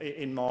anymore,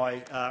 in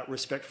my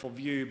respectful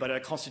view, but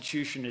our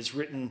Constitution is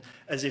written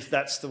as if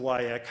that's the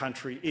way our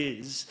country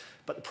is.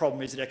 But the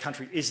problem is that our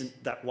country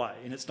isn't that way,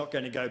 and it's not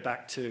going to go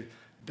back to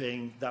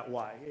being that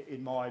way,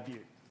 in my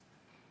view.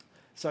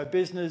 So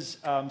business,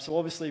 so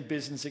obviously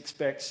business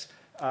expects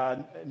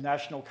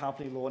national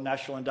company law,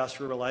 national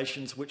industrial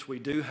relations, which we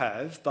do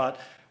have, but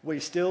we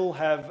still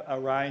have a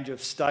range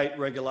of state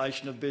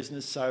regulation of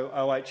business, so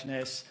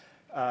OH&S,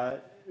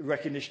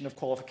 recognition of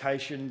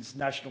qualifications,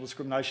 national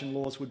discrimination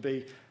laws would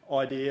be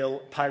ideal,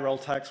 payroll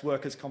tax,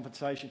 workers'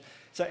 compensation.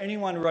 So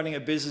anyone running a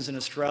business in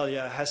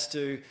Australia has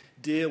to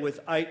deal with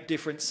 8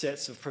 different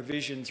sets of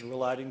provisions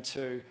relating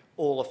to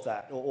all of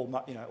that, or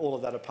all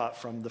of that apart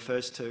from the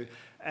first 2.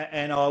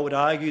 And I would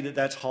argue that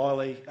that's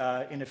highly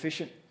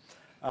inefficient.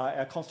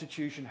 Our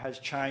constitution has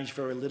changed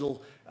very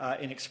little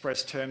in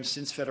express terms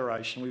since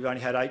Federation. We've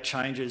only had 8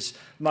 changes,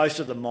 most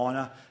of them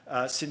minor,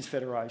 since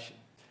Federation.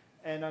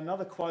 And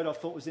another quote I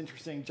thought was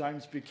interesting,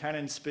 James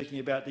Buchanan speaking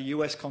about the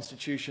US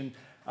Constitution,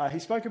 he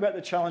spoke about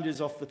the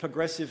challenges of the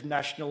progressive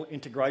national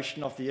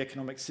integration of the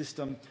economic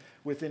system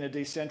within a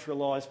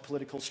decentralised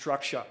political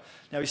structure.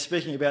 Now, he's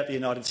speaking about the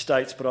United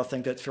States, but I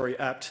think that's very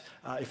apt,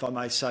 if I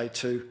may say,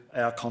 to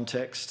our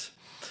context.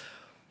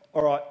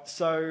 All right,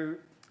 so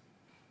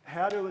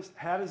how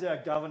does our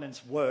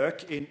governance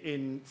work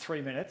in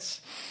 3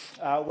 minutes?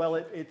 Well,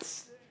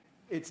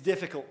 it's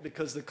difficult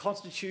because the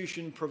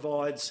Constitution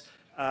provides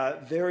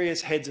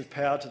various heads of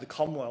power to the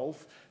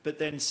Commonwealth, but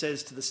then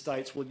says to the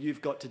states, well,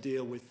 you've got to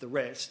deal with the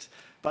rest.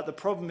 But the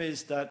problem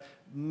is that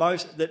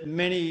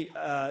many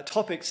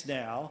topics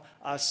now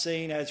are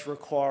seen as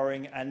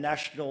requiring a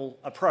national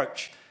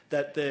approach,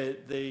 that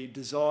the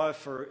desire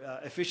for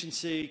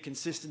efficiency,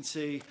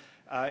 consistency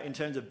in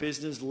terms of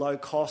business, low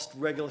cost,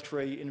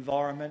 regulatory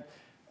environment,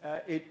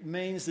 it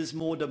means there's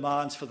more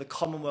demands for the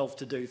Commonwealth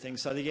to do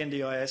things. So the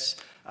NDIS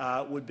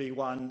would be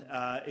one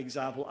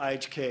example,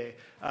 aged care,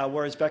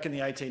 whereas back in the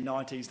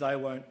 1890s they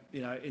weren't,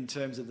 in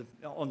terms of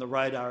on the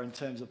radar in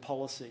terms of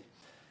policy.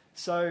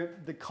 So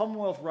the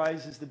Commonwealth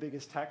raises the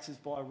biggest taxes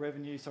by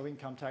revenue, so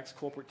income tax,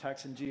 corporate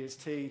tax and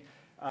GST.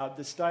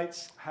 The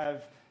states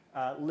have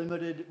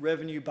limited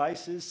revenue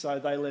bases, so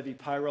they levy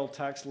payroll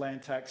tax,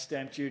 land tax,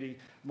 stamp duty,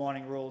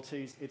 mining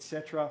royalties,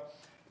 etc.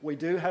 We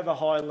do have a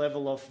high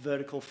level of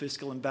vertical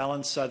fiscal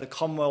imbalance, so the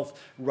Commonwealth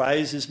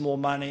raises more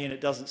money and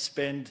it doesn't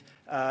spend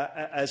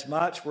as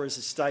much, whereas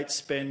the states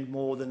spend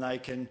more than they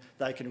can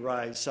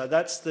raise. So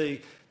that's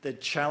the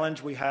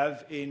challenge we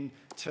have in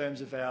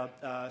terms of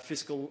our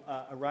fiscal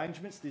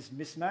arrangements, this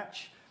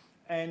mismatch.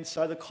 And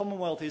so the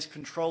Commonwealth is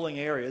controlling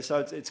areas, so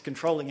it's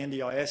controlling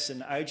NDIS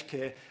and aged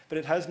care, but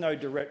it has no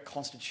direct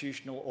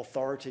constitutional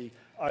authority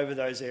over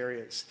those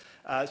areas.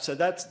 So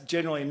that's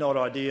generally not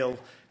ideal,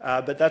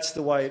 but that's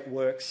the way it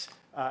works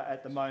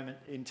at the moment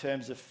in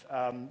terms of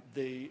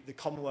the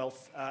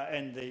Commonwealth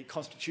and the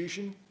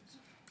Constitution.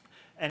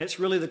 And it's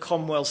really the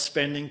Commonwealth's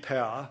spending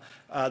power,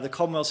 the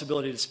Commonwealth's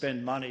ability to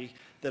spend money,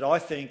 that I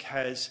think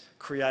has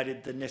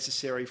created the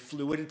necessary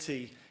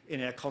fluidity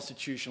in our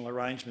constitutional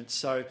arrangements.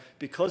 So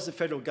because the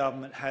federal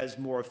government has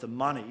more of the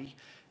money,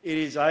 it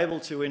is able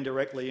to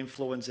indirectly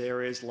influence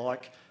areas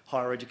like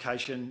higher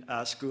education,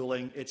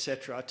 schooling,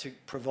 etc., to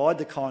provide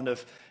the kind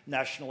of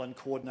national and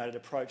coordinated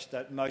approach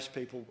that most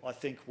people, I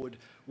think,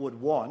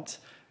 would want,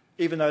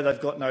 even though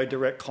they've got no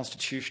direct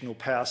constitutional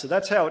power. So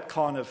that's how it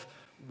kind of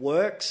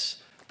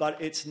works, but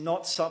it's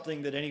not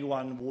something that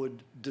anyone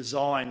would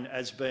design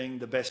as being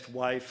the best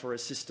way for a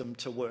system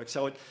to work.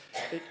 So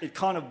it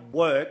kind of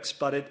works,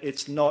 but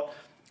it's not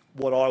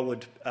what I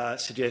would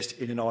suggest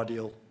in an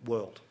ideal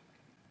world.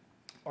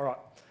 All right.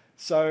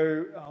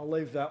 So I'll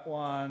leave that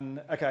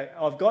one. Okay,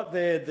 I've got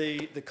there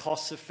the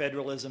costs of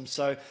federalism.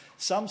 So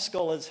some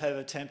scholars have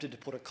attempted to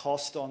put a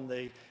cost on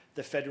the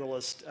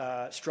federalist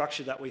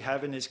structure that we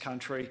have in this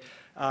country,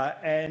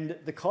 and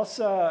the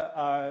costs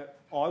are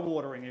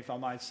eye-watering, if I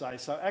may say.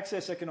 So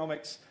Access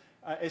Economics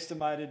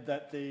estimated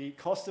that the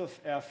cost of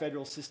our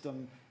federal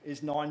system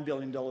is $9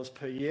 billion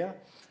per year,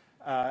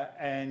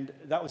 and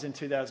that was in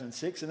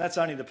 2006, and that's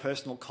only the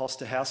personal cost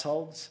to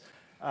households.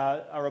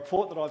 A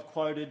report that I've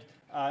quoted,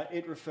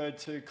 it referred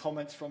to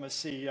comments from a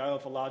CEO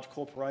of a large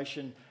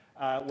corporation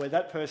where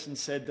that person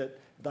said that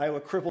they were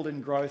crippled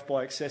in growth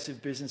by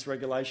excessive business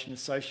regulation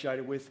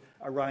associated with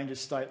a range of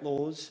state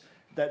laws,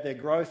 that their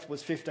growth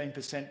was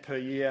 15% per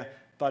year,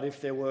 but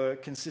if there were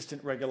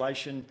consistent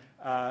regulation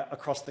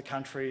across the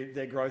country,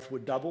 their growth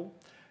would double,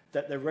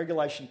 that their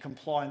regulation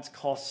compliance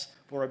costs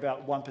were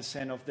about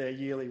 1% of their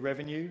yearly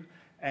revenue,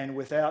 and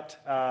without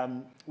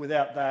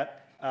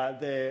that,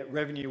 their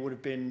revenue would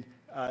have been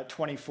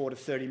 $24 to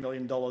 $30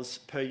 million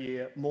per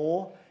year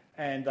more,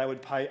 and they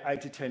would pay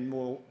 8 to 10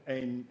 more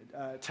in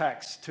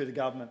tax to the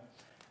government.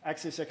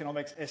 Access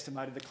Economics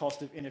estimated the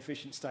cost of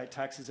inefficient state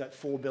taxes at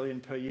 $4 billion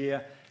per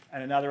year,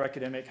 and another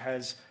academic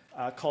has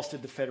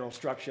costed the federal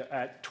structure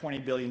at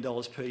 $20 billion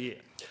per year.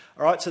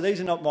 All right, so these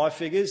are not my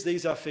figures.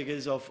 These are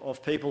figures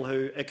of people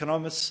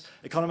economists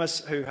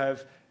who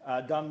have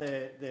done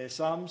their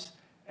sums,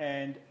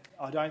 and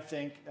I don't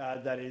think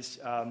that is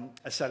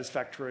a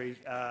satisfactory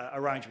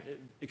arrangement.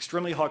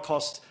 Extremely high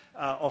cost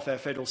of our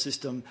federal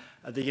system,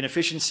 the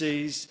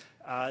inefficiencies,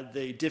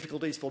 the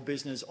difficulties for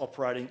business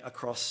operating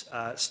across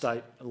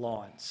state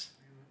lines.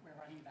 We're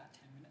running about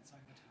 10 minutes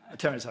over time.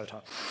 10 minutes over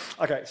time.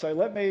 Okay, so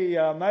let me,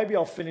 maybe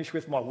I'll finish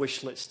with my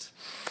wish list.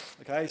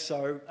 Okay,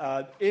 so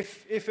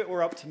if it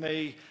were up to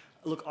me,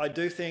 look, I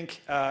do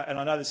think, and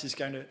I know this is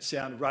going to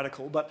sound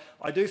radical, but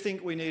I do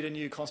think we need a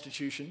new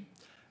constitution.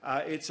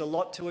 It's a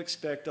lot to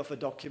expect of a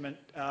document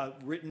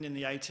written in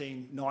the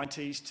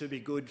 1890s to be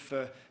good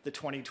for the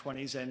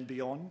 2020s and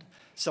beyond.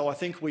 So I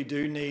think we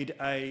do need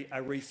a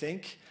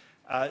rethink.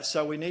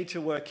 So we need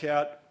to work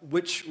out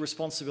which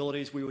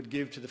responsibilities we would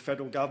give to the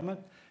federal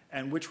government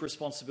and which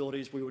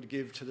responsibilities we would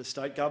give to the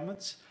state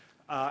governments,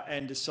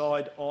 and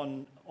decide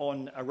on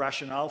a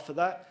rationale for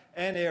that,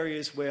 and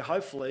areas where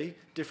hopefully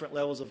different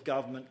levels of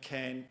government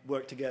can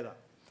work together.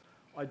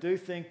 I do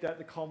think that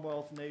the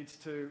Commonwealth needs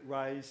to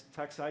raise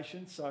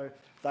taxation, so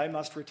they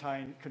must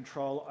retain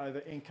control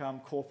over income,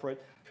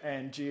 corporate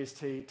and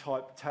GST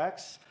type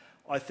tax.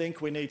 I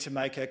think we need to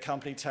make our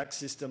company tax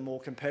system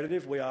more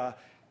competitive. We are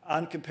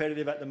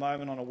uncompetitive at the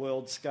moment on a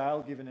world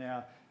scale given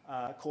our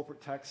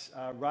corporate tax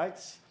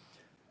rates.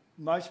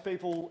 Most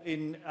people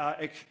in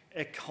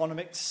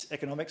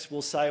economics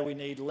will say we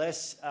need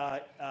less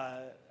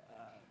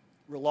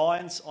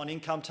reliance on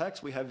income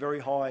tax. We have very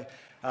high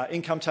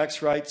income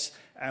tax rates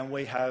and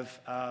we have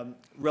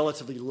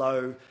relatively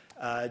low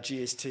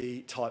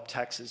GST type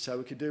taxes. So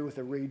we could do with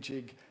a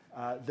rejig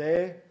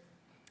there.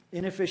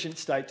 Inefficient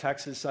state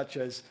taxes such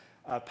as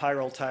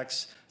payroll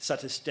tax,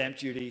 such as stamp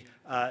duty,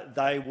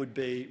 they would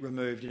be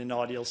removed in an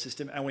ideal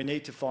system, and we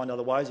need to find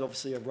other ways,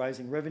 obviously, of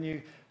raising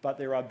revenue, but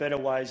there are better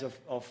ways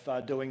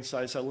of doing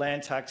so. So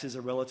land tax is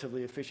a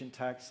relatively efficient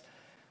tax.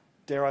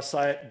 Dare I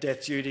say it,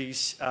 death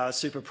duties,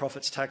 super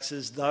profits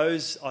taxes,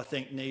 those I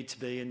think need to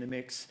be in the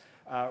mix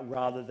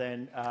rather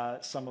than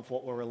some of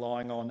what we're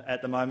relying on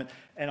at the moment.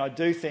 And I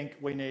do think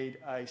we need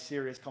a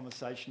serious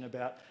conversation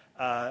about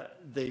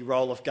the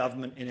role of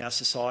government in our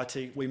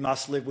society. We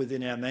must live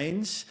within our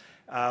means.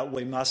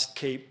 We must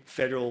keep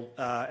federal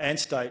and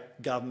state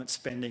government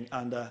spending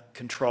under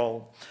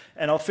control.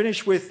 And I'll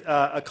finish with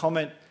a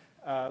comment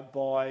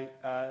by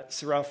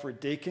Sir Alfred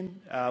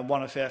Deakin,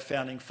 one of our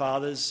founding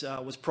fathers,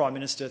 was Prime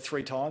Minister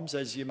 3 times,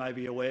 as you may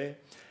be aware.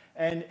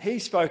 And he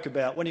spoke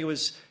about, when he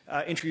was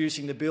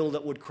introducing the bill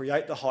that would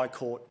create the High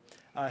Court,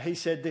 he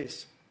said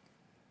this: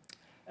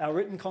 "Our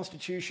written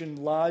constitution,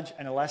 large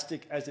and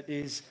elastic as it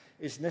is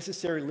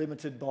necessarily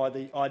limited by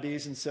the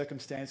ideas and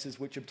circumstances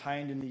which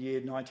obtained in the year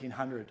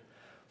 1900.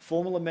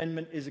 Formal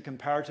amendment is a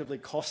comparatively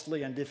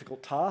costly and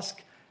difficult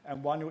task,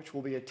 and one which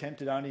will be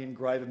attempted only in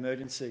grave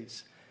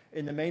emergencies.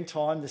 In the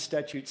meantime, the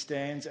statute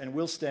stands and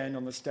will stand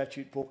on the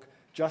statute book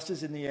just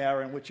as in the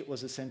hour in which it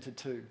was assented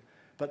to.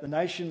 But the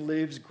nation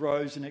lives,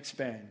 grows and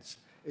expands.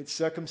 Its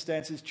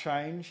circumstances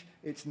change,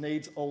 its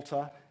needs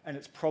alter, and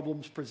its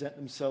problems present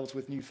themselves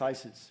with new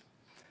faces.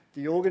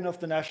 The organ of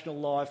the national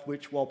life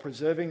which, while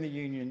preserving the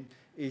Union,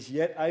 is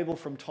yet able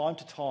from time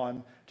to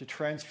time to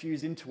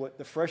transfuse into it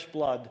the fresh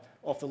blood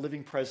of the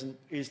living present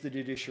is the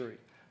judiciary,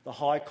 the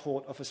High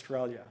Court of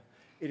Australia.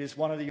 It is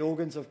one of the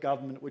organs of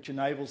government which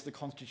enables the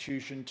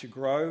Constitution to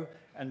grow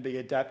and be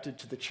adapted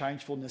to the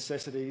changeful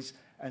necessities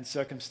and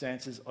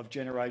circumstances of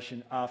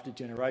generation after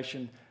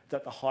generation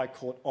that the High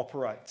Court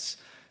operates."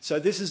 So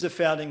this is the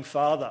founding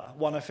father,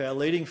 one of our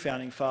leading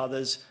founding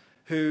fathers,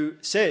 who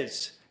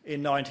says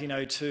in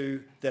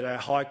 1902 that our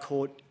High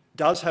Court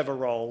does have a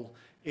role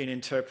in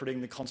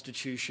interpreting the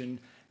Constitution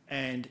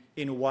and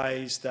in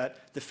ways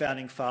that the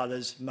founding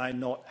fathers may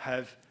not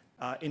have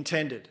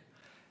intended.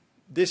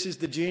 This is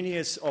the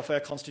genius of our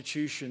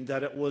Constitution,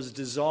 that it was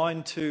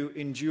designed to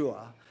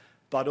endure,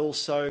 but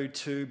also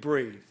to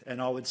breathe.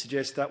 And I would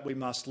suggest that we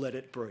must let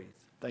it breathe.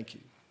 Thank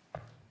you.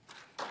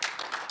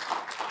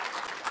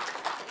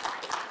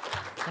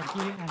 Thank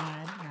you. And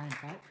I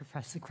invite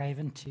Professor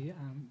Craven to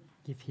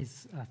give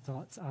his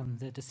thoughts on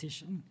the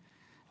decision.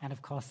 And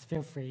of course,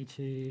 feel free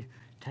to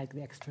take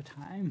the extra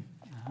time.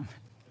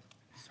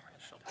 Sorry,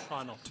 I'll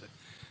try not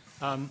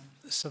to.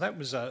 So that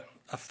was a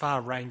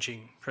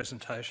far-ranging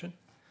presentation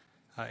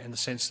in the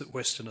sense that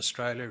Western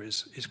Australia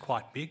is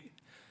quite big.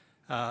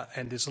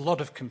 And there's a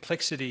lot of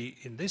complexity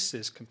in this.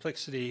 There's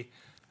complexity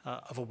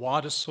of a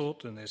wider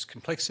sort, and there's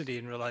complexity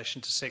in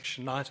relation to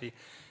Section 90.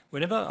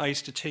 Whenever I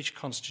used to teach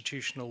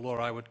constitutional law,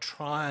 I would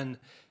try and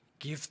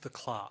give the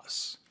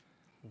class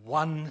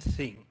one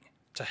thing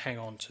to hang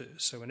on to.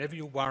 So whenever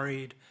you're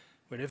worried,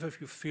 whenever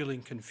you're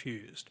feeling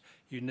confused,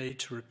 you need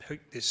to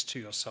repeat this to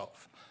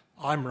yourself.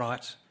 I'm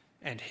right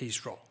and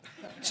he's wrong.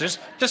 So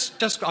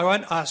just I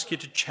won't ask you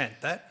to chant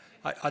that.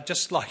 I'd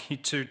just like you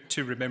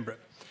to remember it.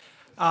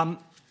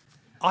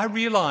 I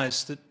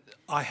realise that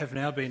I have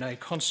now been a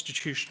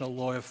constitutional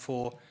lawyer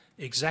for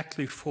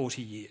exactly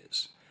 40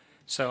 years.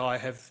 So I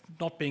have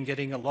not been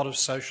getting a lot of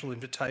social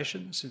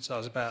invitations since I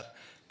was about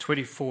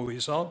 24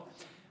 years old.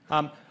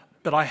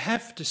 But I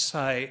have to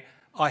say,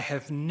 I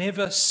have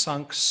never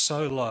sunk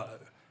so low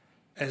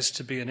as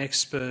to be an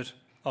expert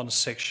on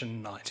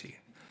Section 90.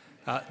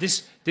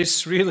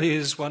 This really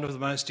is one of the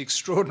most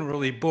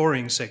extraordinarily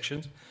boring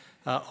sections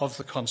of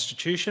the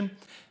Constitution.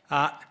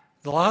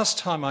 The last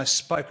time I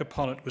spoke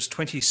upon it was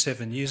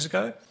 27 years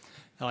ago,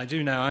 and I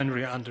do now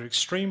only under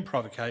extreme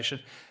provocation,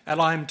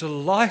 and I am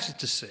delighted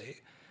to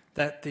see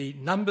that the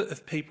number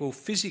of people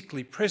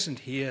physically present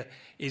here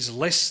is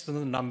less than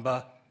the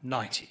number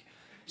 90.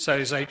 So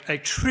it's a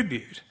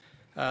tribute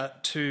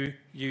to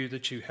you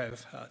that you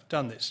have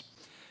done this.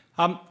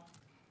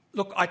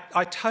 Look,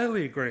 I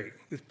totally agree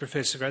with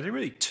Professor Gray. There are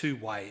really two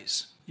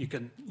ways you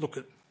can look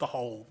at the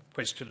whole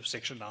question of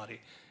Section 90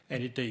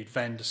 and indeed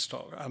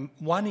Vanderstock.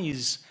 One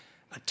is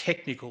a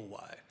technical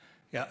way.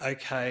 Yeah,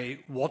 okay,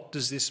 what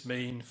does this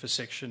mean for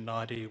Section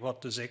 90? What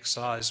does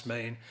excise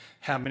mean?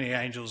 How many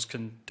angels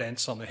can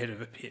dance on the head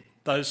of a pin?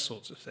 Those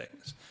sorts of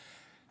things.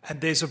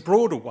 And there's a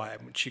broader way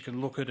in which you can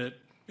look at it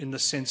in the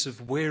sense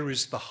of where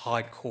is the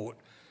High Court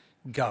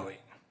going,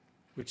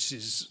 which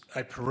is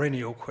a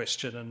perennial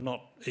question and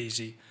not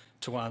easy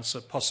to answer,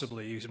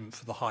 possibly even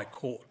for the High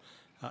Court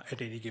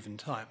at any given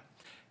time.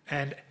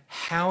 And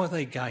how are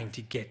they going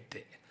to get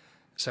there?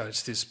 So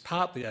it's this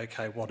partly,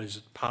 okay, what is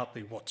it,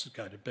 partly what's it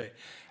going to be?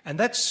 And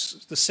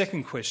that's the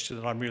second question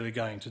that I'm really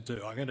going to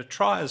do. I'm going to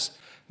try as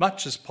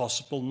much as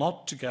possible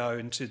not to go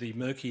into the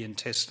murky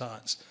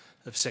intestines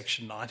of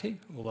Section 90,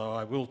 although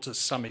I will to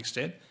some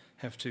extent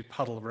have to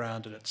puddle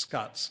around in its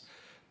guts.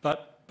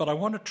 But I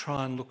want to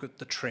try and look at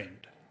the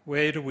trend.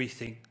 Where do we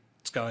think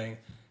it's going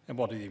and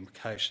what are the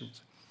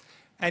implications?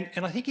 And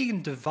I think you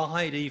can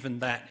divide even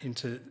that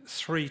into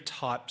three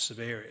types of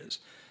areas.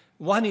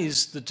 One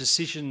is the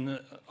decision,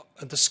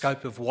 the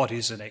scope of what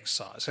is an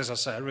excise. As I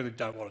say, I really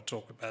don't want to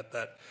talk about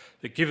that.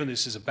 But given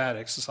this is about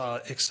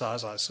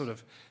excise, I sort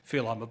of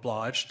feel I'm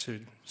obliged to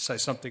say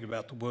something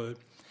about the word.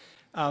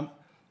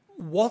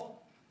 What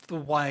the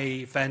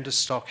way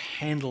Vanderstock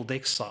handled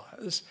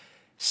excise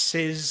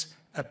says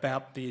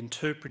about the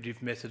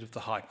interpretive method of the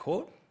High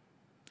Court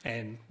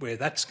and where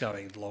that's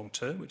going in the long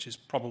term, which is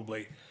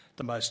probably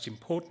the most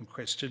important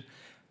question,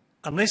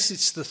 unless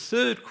it's the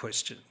third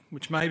question,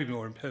 which may be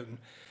more important,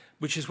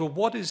 which is, well,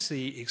 what is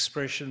the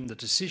expression, the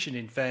decision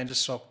in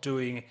Vanderstock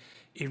doing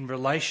in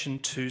relation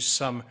to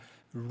some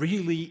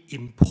really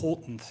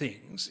important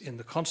things in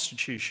the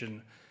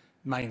Constitution,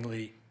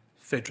 mainly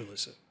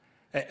federalism?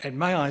 And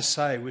may I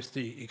say, with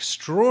the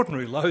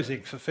extraordinary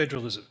loathing for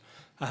federalism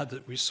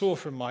that we saw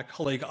from my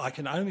colleague, I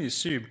can only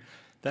assume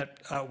that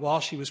while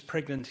she was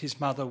pregnant, his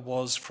mother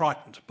was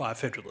frightened by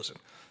federalism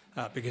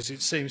because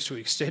it seems to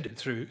extend it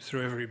through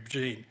every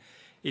gene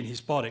in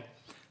his body.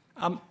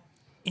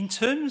 In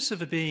terms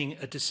of it being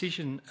a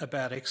decision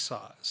about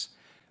excise,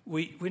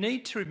 we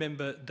need to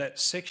remember that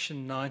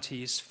Section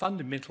 90 is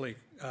fundamentally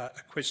a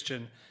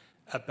question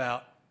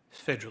about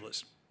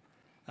federalism.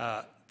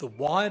 The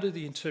wider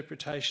the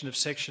interpretation of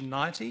Section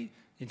 90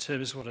 in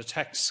terms of what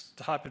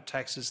type of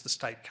taxes the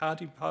state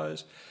can't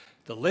impose,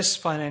 the less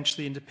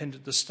financially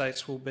independent the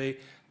states will be,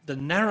 the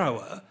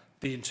narrower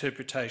the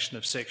interpretation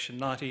of Section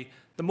 90,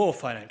 the more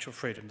financial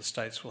freedom the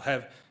states will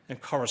have,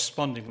 and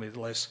correspondingly the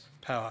less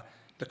power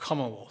the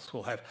Commonwealth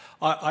will have.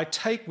 I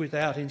take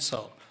without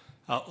insult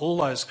all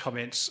those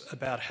comments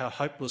about how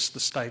hopeless the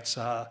states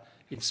are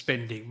in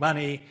spending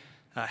money,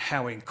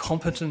 how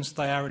incompetent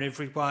they are in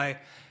every way.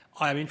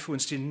 I am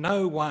influenced in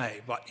no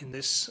way in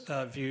this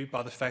view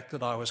by the fact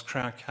that I was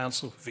Crown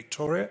Counsel for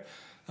Victoria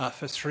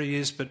for 3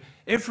 years, but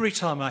every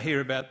time I hear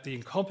about the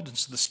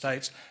incompetence of the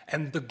states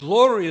and the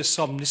glorious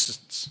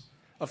omniscience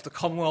of the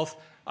Commonwealth,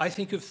 I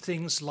think of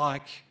things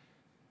like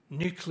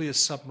nuclear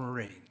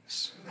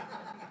submarines,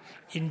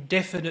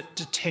 indefinite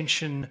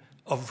detention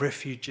of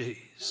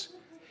refugees,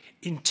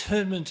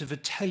 internment of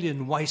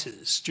Italian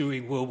waiters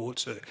during World War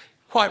II.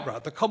 Quite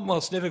right, the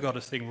Commonwealth's never got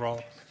a thing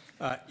wrong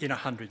in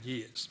 100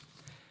 years.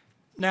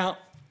 Now,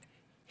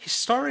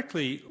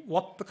 historically,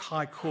 what the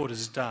High Court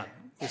has done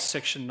with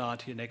Section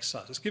 90 and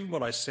excise, given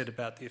what I said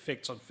about the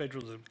effects on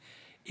federalism,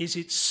 is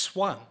it's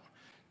swung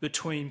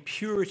between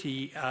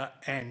purity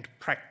and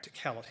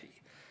practicality.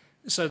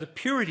 So the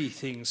purity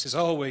thing says,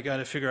 oh, we're going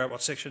to figure out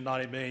what Section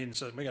 90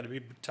 means and we're going to be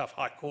a tough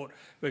High Court,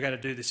 we're going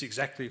to do this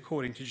exactly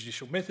according to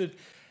judicial method.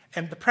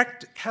 And the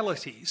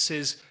practicality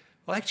says,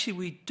 well, actually,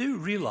 we do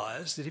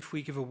realise that if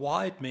we give a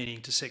wide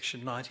meaning to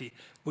Section 90,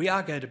 we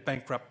are going to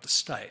bankrupt the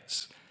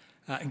states.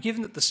 And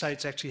given that the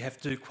states actually have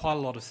to do quite a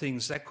lot of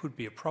things, that could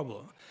be a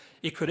problem.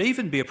 It could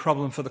even be a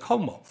problem for the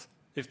Commonwealth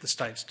if the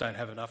states don't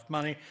have enough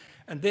money,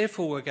 and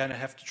therefore we're going to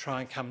have to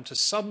try and come to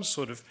some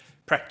sort of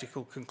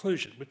practical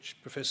conclusion, which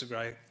Professor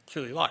Gray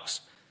clearly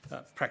likes,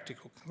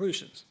 practical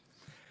conclusions.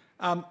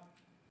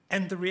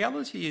 And the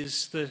reality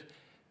is that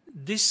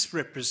this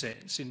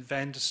represents in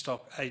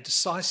Vanderstock a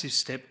decisive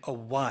step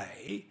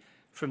away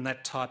from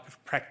that type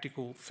of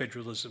practical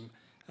federalism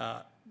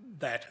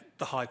that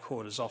the High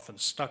Court has often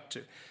stuck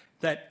to.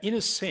 That, in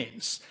a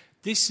sense,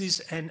 this is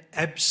an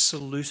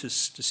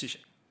absolutist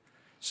decision.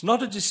 It's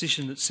not a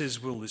decision that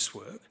says, will this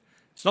work?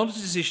 It's not a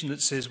decision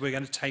that says we're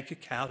going to take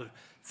account of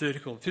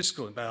vertical and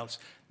fiscal imbalance.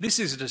 This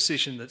is a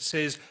decision that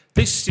says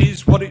this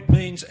is what it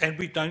means and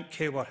we don't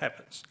care what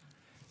happens,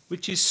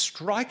 which is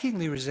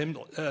strikingly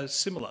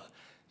similar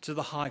to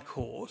the High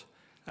Court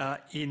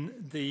in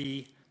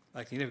the,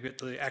 I can never get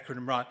the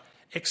acronym right,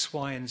 X,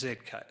 Y and Z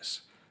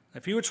case.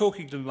 If you were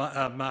talking to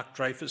Mark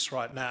Dreyfus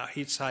right now,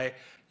 he'd say,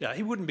 Yeah,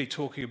 he wouldn't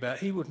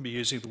be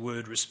using the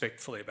word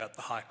respectfully about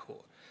the High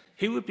Court.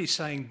 He would be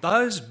saying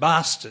those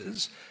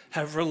bastards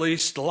have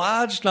released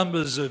large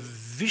numbers of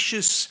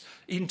vicious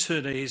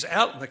internees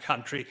out in the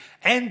country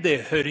and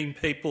they're hurting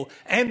people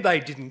and they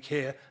didn't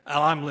care and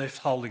I'm left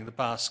holding the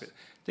basket.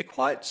 They're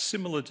quite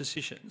similar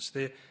decisions.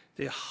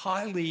 They're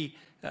highly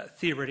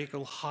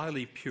theoretical,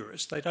 highly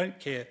purist. They don't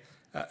care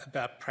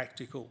about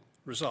practical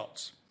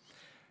results.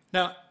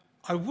 Now,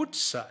 I would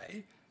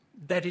say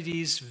that it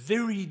is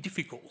very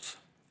difficult,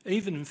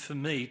 even for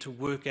me, to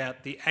work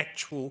out the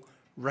actual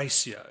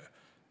ratio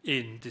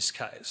in this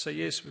case. So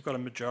yes, we've got a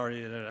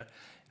majority.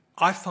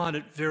 I find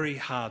it very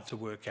hard to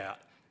work out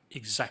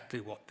exactly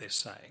what they're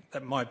saying.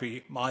 That might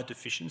be my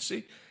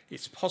deficiency.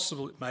 It's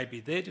possible it may be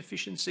their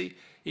deficiency.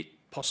 It's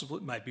possible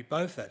it may be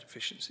both our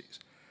deficiencies.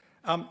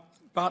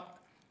 But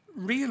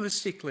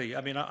realistically,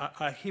 I mean,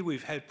 I hear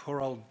we've had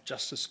poor old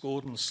Justice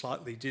Gordon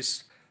slightly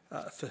dissed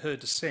for her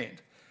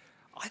dissent.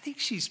 I think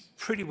she's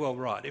pretty well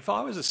right. If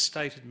I was a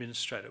state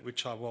administrator,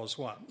 which I was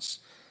once,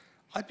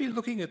 I'd be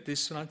looking at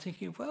this and I'm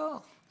thinking,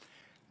 well,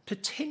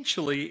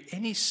 potentially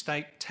any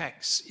state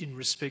tax in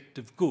respect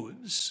of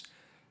goods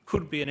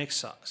could be an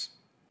excise.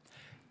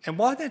 And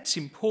why that's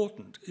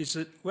important is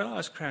that when I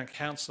was Crown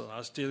Counsel and I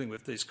was dealing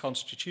with these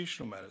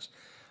constitutional matters,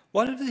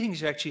 one of the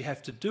things you actually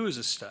have to do as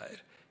a state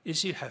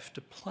is you have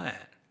to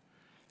plan.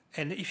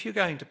 And if you're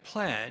going to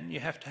plan,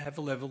 you have to have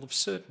a level of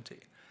certainty.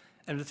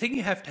 And the thing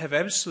you have to have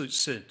absolute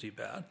certainty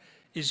about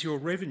is your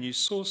revenue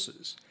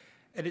sources.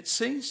 And it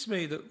seems to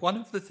me that one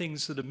of the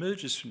things that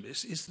emerges from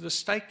this is that a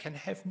state can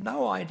have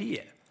no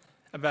idea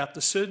about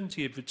the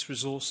certainty of its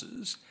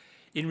resources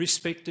in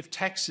respect of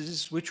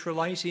taxes which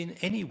relate in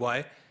any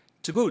way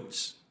to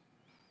goods.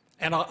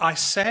 And I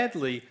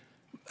sadly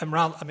am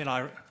rather, I mean,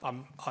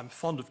 I'm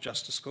fond of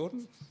Justice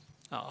Gordon.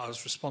 I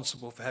was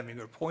responsible for having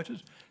her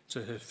appointed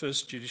to her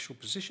first judicial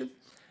position.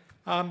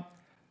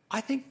 I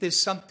think there's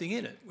something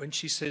in it when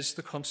she says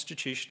the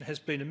Constitution has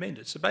been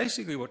amended. So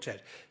basically what you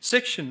had,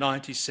 Section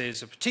 90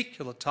 says a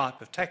particular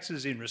type of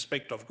taxes in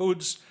respect of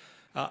goods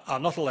are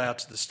not allowed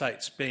to the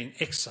states, being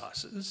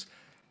excises.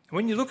 And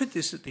when you look at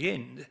this at the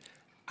end,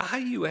 are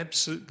you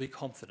absolutely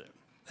confident,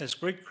 as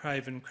Greg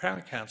Craven,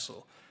 Crown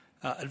Counsel,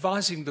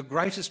 advising the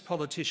greatest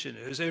politician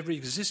who has ever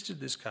existed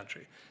in this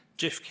country,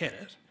 Jeff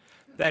Kennett,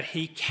 that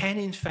he can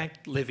in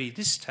fact levy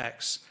this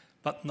tax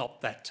but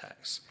not that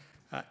tax?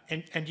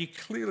 And you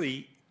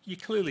clearly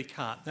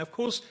can't. Now, of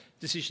course,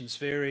 decisions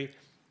vary,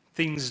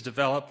 things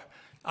develop.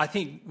 I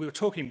think we were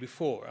talking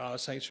before, I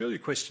was saying it's really a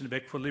question of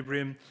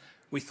equilibrium.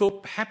 We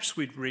thought perhaps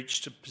we'd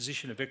reached a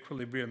position of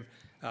equilibrium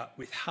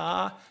with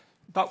HAR,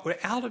 but we're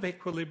out of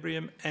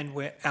equilibrium and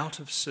we're out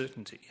of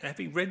certainty. And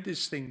having read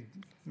this thing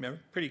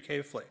pretty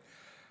carefully,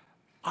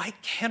 I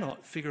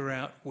cannot figure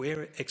out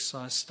where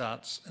excise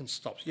starts and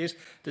stops. Yes,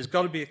 there's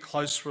got to be a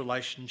close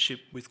relationship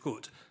with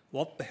goods.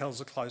 What the hell's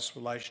a close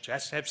relationship? It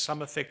has to have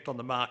some effect on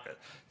the market.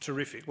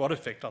 Terrific. What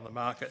effect on the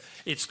market?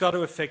 It's got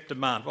to affect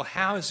demand. Well,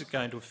 how is it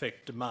going to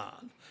affect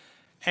demand?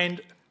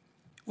 And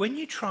when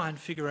you try and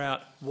figure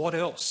out what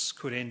else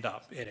could end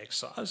up in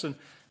excise, and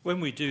when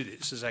we do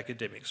this as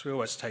academics, we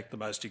always take the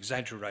most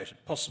exaggerated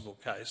possible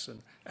case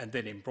and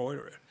then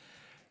embroider it,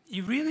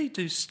 you really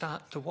do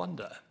start to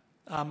wonder,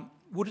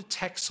 would a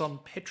tax on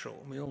petrol,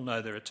 and we all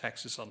know there are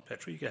taxes on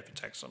petrol, you could have a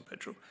tax on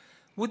petrol,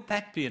 would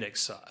that be an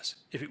excise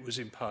if it was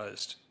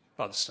imposed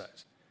by the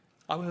states?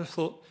 I would have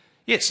thought,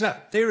 yes, no,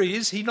 there he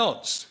is, he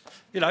nods.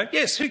 You know,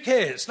 yes, who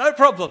cares? No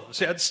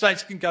problems. You know, the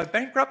states can go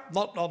bankrupt,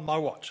 not on my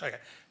watch. Okay,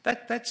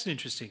 that's an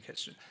interesting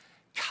question.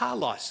 Car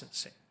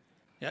licensing.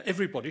 You know,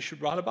 everybody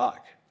should ride a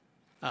bike.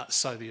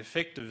 So the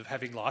effect of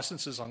having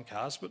licences on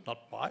cars but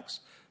not bikes,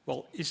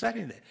 well, is that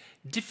in there?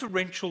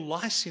 Differential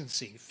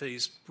licensing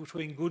fees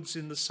between goods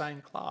in the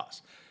same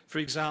class. For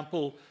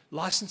example,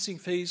 licensing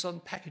fees on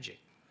packaging.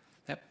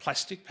 Now,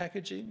 plastic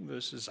packaging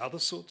versus other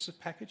sorts of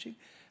packaging,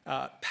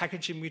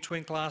 packaging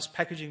between glass,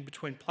 packaging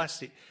between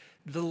plastic.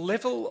 The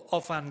level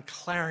of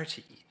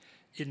unclarity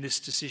in this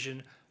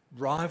decision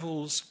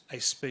rivals a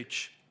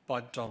speech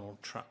by Donald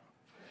Trump.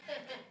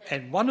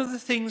 And one of the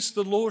things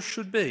the law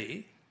should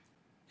be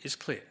is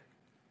clear.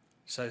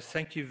 So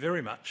thank you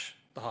very much,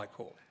 the High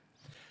Court.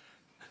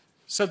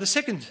 So the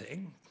second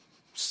thing,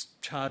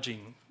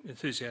 charging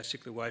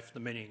enthusiastically away from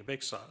the meaning of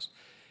excise,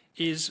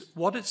 is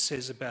what it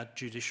says about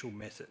judicial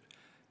method.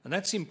 And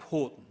that's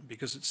important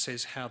because it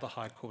says how the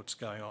High Court's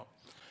going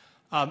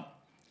on.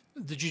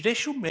 The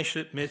judicial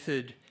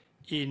method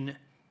in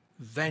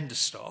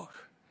Vanderstock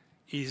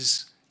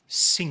is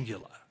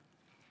singular.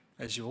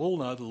 As you all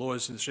know, the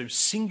lawyers in this room,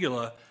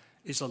 singular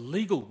is a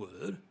legal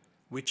word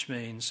which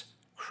means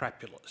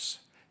crapulous.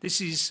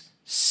 This is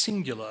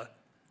singular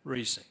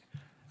reasoning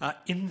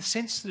in the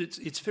sense that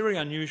it's very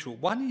unusual.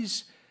 One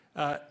is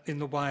in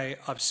the way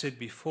I've said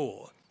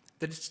before,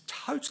 that it's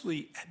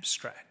totally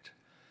abstract.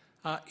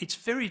 It's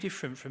very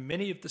different from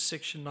many of the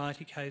Section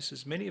 90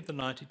 cases, many of the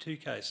 92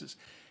 cases,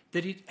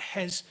 that it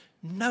has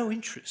no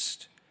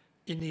interest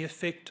in the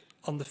effect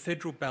on the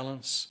federal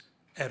balance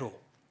at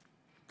all.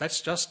 That's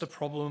just a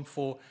problem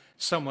for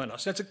someone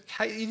else. It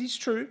is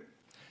true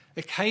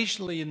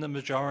Occasionally in the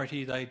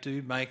majority they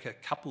do make a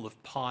couple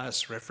of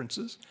pious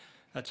references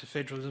to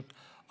federalism.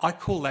 I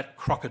call that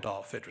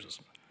crocodile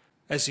federalism,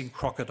 as in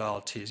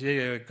crocodile tears.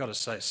 Yeah, I've got to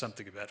say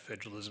something about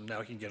federalism. Now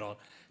we can get on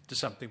to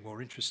something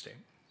more interesting.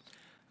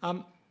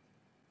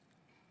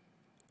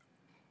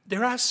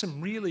 There are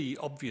some really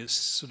obvious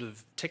sort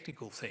of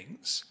technical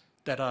things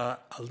that are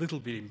a little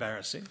bit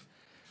embarrassing.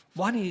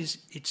 One is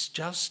it's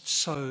just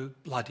so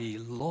bloody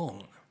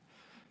long.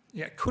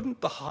 Yeah,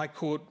 couldn't the High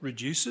Court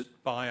reduce it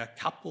by a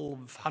couple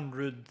of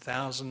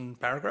 100,000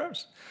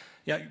 paragraphs?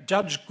 Yeah,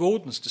 Judge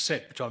Gordon's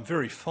dissent, which I'm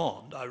very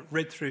fond, I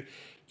read through,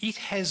 it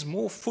has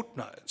more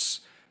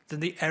footnotes than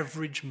the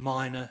average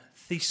minor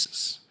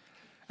thesis.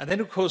 And then,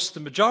 of course,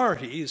 the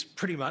majority is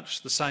pretty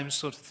much the same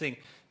sort of thing.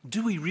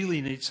 Do we really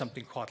need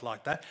something quite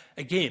like that?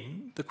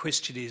 Again, the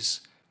question is,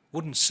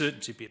 wouldn't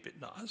certainty be a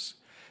bit nice?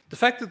 The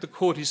fact that the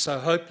court is so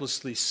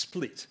hopelessly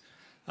split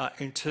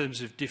in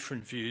terms of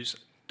different views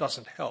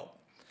doesn't help.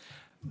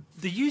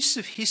 The use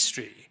of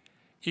history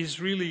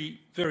is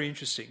really very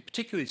interesting,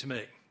 particularly to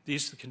me, the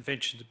use of the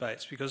convention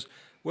debates, because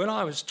when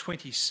I was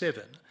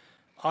 27,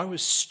 I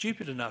was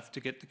stupid enough to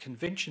get the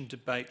convention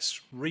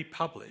debates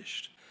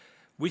republished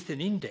with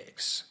an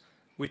index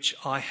which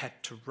I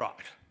had to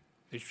write.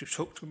 It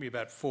took me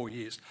about 4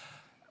 years.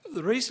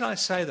 The reason I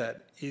say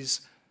that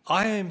is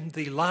I am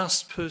the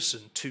last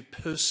person to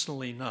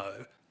personally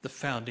know the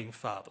founding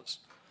fathers.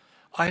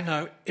 I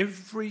know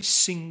every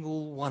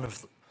single one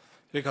of them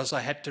because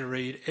I had to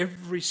read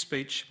every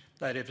speech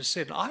they'd ever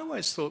said. And I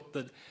always thought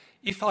that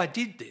if I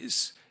did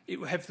this, it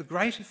would have the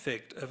great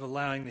effect of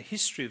allowing the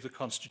history of the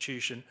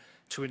Constitution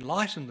to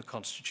enlighten the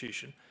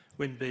Constitution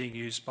when being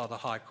used by the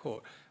High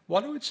Court.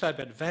 What I would say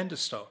about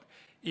Vanderstock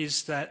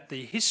is that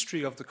the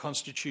history of the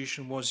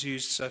Constitution was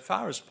used so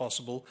far as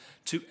possible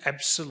to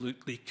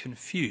absolutely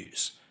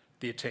confuse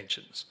the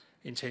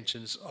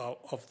intentions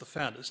of the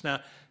founders.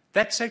 Now,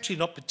 that's actually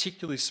not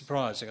particularly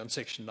surprising on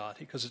Section 90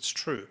 because it's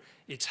true.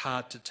 It's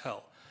hard to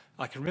tell.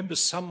 I can remember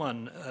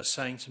someone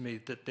saying to me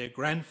that their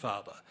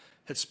grandfather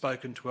had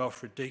spoken to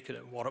Alfred Deakin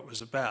at what it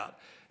was about,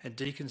 and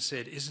Deakin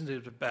said, "Isn't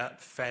it about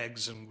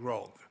fags and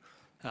grog?"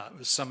 It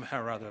was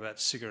somehow or other about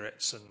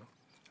cigarettes, and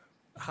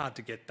hard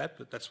to get that,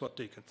 but that's what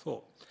Deakin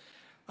thought.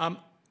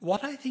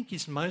 What I think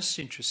is most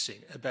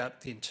interesting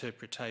about the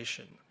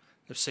interpretation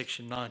of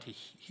Section 90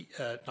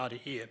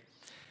 here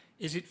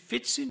is it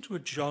fits into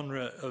a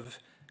genre of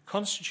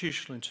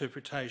constitutional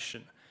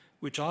interpretation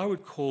which I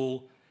would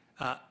call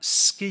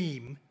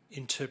scheme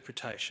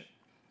interpretation.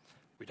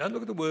 We don't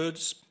look at the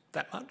words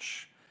that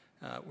much.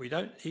 We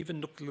don't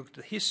even look at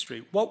the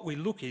history. What we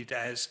look at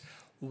as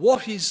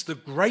what is the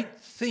great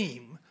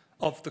theme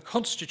of the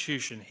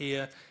Constitution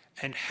here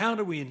and how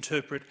do we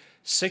interpret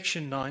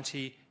Section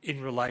 90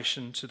 in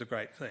relation to the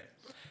great theme?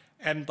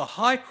 And the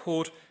High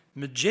Court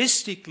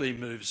majestically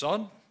moves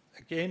on,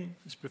 again,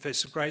 as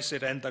Professor Gray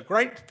said, and the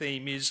great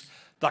theme is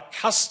the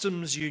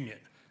customs union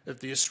of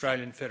the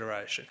Australian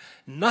Federation.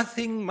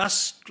 Nothing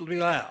must be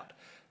allowed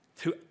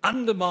to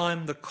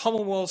undermine the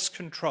Commonwealth's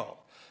control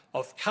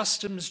of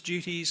customs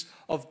duties,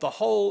 of the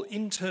whole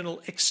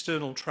internal,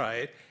 external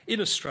trade in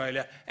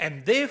Australia,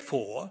 and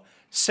therefore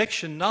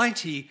Section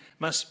 90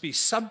 must be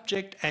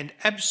subject and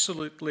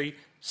absolutely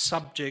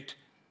subject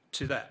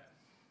to that.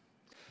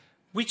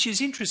 Which is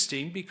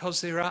interesting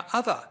because there are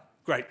other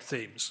great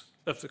themes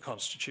of the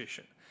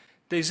Constitution.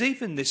 There's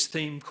even this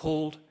theme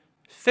called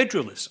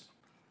federalism,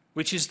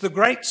 which is the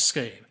great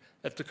scheme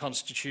of the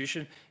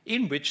Constitution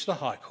in which the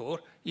High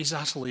Court is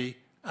utterly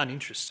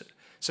uninterested.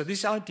 So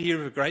this idea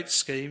of a great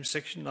scheme,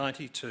 Section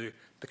 92,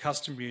 the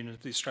custom union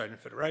of the Australian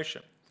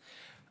Federation,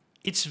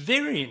 it's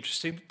very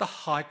interesting that the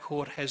High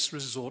Court has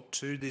resort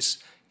to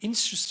this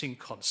interesting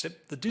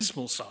concept, the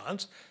dismal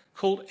science,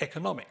 called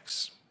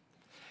economics.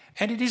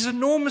 And it is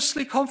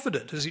enormously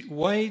confident as it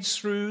wades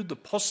through the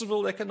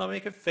possible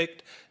economic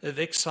effect of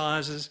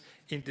excises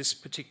in this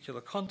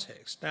particular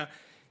context. Now,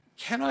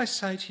 can I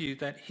say to you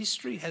that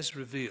history has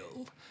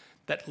revealed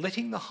that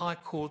letting the High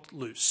Court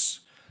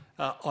loose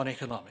on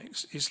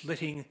economics is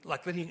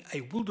like letting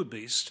a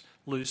wildebeest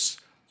loose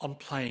on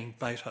playing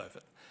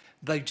Beethoven.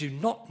 They do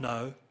not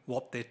know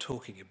what they're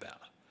talking about.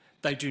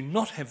 They do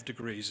not have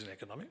degrees in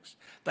economics.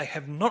 They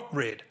have not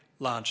read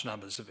large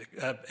numbers of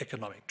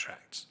economic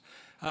tracts.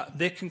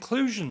 Their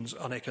conclusions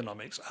on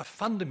economics are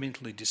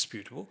fundamentally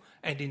disputable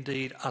and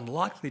indeed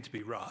unlikely to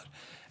be right.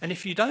 And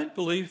if you don't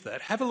believe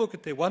that, have a look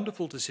at their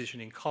wonderful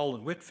decision in Cole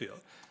and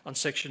Whitfield on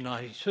Section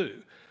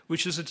 92,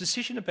 which is a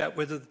decision about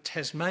whether the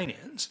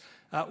Tasmanians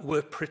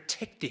were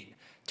protecting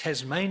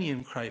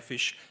Tasmanian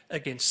crayfish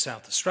against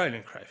South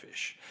Australian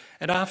crayfish.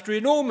 And after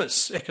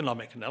enormous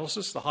economic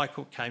analysis, the High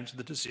Court came to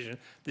the decision,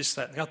 this,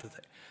 that and the other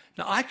thing.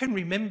 Now, I can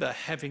remember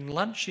having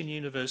lunch in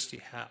University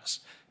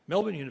House,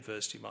 Melbourne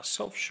University,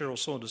 myself, Cheryl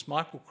Saunders,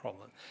 Michael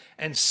Cromlin,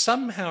 and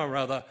somehow or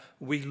other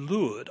we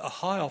lured a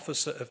high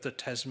officer of the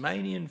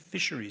Tasmanian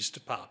Fisheries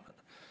Department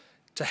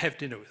to have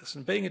dinner with us.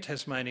 And being a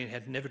Tasmanian,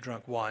 had never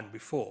drunk wine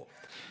before.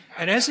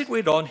 And as it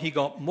went on, he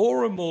got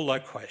more and more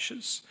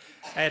loquacious.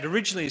 And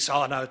originally he said,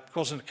 oh, no, it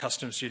wasn't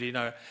customs duty,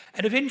 no.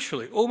 And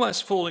eventually,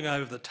 almost falling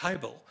over the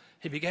table,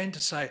 he began to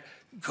say,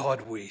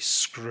 God, we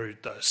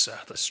screwed those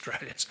South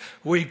Australians.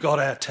 We got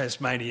our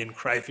Tasmanian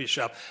crayfish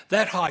up.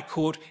 That High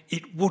Court,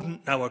 it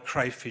wouldn't know a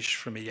crayfish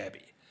from a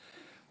yabby.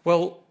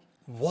 Well,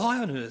 why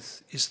on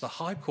earth is the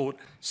High Court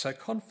so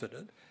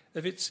confident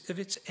of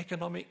its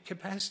economic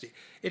capacity?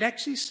 It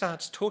actually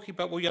starts talking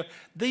about, well,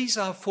 these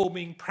are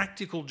forming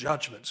practical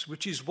judgments,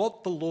 which is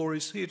what the law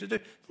is here to do.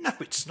 No,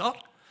 it's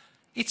not.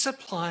 It's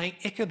applying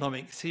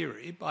economic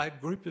theory by a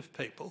group of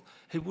people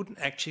who wouldn't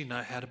actually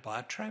know how to buy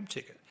a tram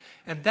ticket.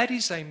 And that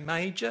is a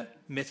major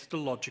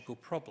methodological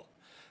problem,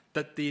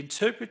 that the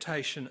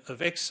interpretation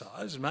of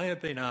excise may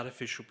have been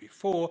artificial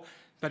before,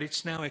 but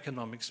it's now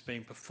economics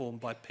being performed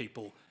by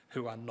people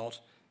who are not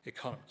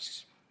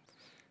economists.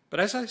 But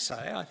as I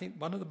say, I think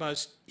one of the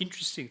most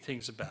interesting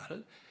things about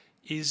it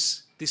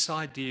is this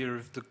idea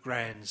of the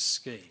grand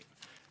scheme,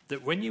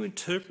 that when you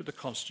interpret the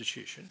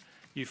Constitution,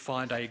 you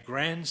find a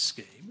grand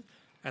scheme,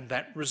 and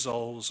that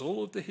resolves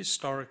all of the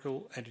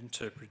historical and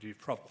interpretive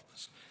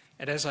problems.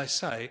 And as I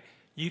say,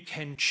 you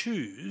can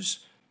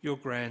choose your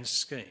grand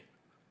scheme.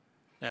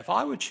 Now, if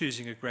I were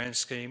choosing a grand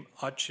scheme,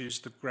 I'd choose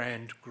the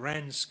grand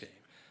scheme,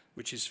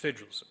 which is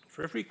federalism.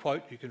 For every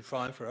quote you can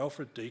find for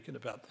Alfred Deakin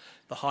about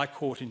the High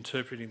Court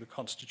interpreting the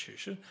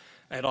Constitution,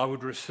 and I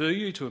would refer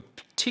you to a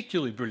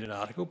particularly brilliant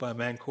article by a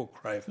man called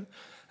Craven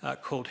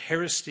called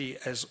Heresy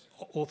as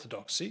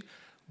Orthodoxy,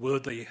 Were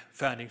the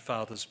Founding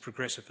Fathers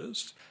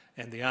Progressivists?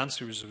 And the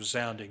answer is a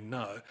resounding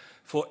no.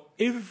 For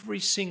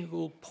every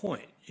single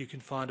point you can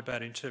find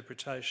about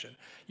interpretation,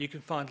 you can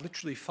find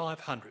literally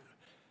 500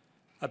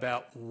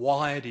 about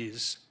why it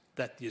is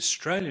that the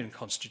Australian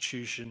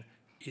Constitution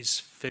is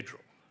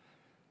federal.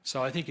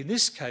 So I think in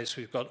this case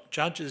we've got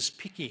judges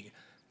picking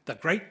the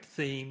great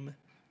theme,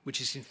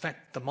 which is in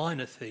fact the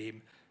minor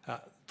theme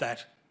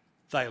that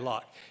they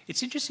like.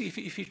 It's interesting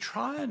if you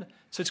try and...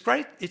 So it's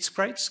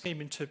great scheme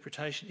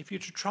interpretation. If you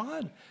try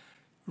and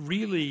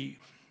really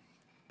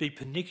be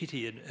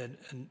pernickety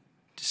and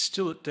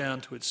distill it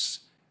down to its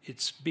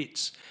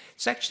bits,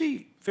 it's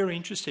actually very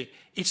interesting.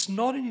 It's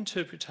not an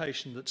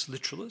interpretation that's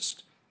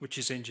literalist, which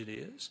is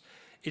engineers.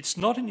 It's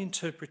not an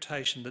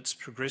interpretation that's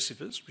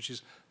progressivist, which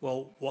is,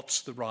 well,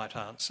 what's the right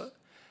answer?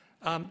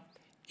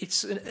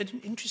 It's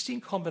an interesting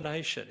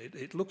combination.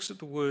 It looks at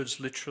the words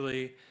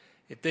literally,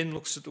 it then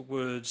looks at the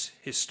words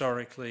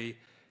historically,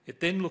 it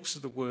then looks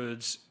at the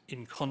words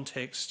in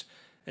context,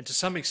 and to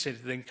some extent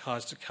it then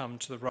tries to come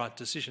to the right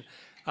decision.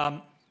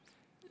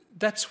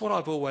 That's what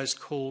I've always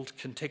called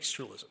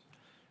contextualism,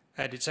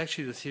 and it's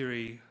actually the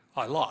theory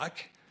I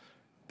like,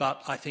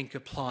 but I think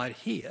applied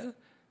here,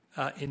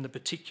 in the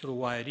particular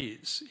way it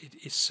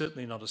is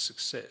certainly not a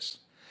success.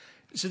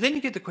 So then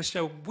you get the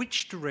question,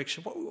 which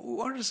direction,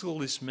 what does all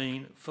this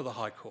mean for the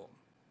High Court?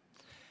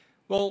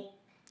 Well,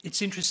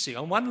 it's interesting.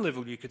 On one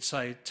level you could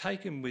say,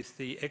 taken with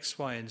the X,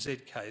 Y and Z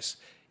case,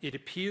 it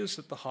appears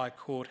that the High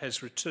Court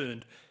has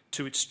returned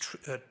to its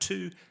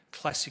two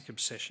classic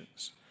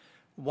obsessions.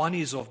 One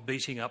is of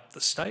beating up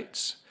the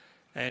states,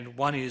 and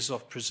one is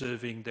of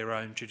preserving their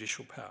own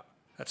judicial power.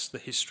 That's the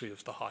history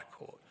of the High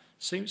Court.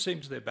 Seems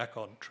they're back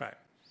on track.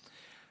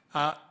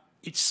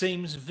 It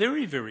seems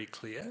very, very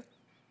clear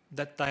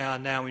that they are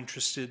now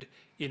interested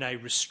in a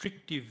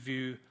restrictive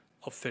view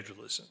of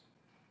federalism.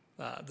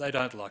 They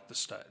don't like the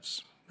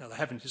states. Now, they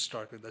haven't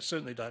historically, they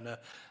certainly don't now.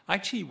 I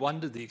actually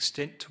wonder the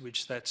extent to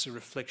which that's a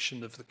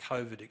reflection of the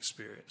COVID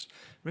experience.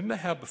 Remember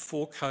how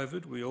before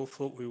COVID we all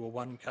thought we were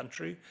one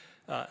country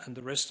and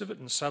the rest of it,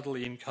 and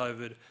suddenly in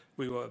COVID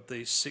we were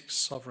these 6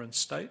 sovereign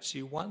states?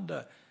 You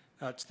wonder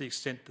to the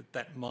extent that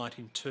that might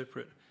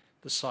interpret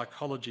the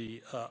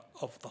psychology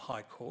of the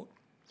High Court.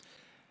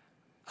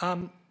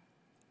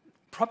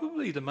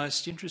 Probably the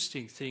most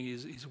interesting thing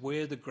is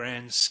where the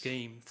grand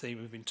scheme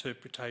theme of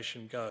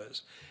interpretation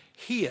goes.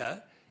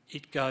 Here,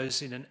 it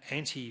goes in an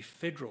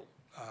anti-federal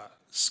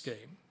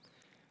scheme.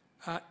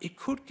 It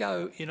could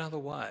go in other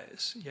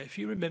ways. If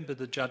you remember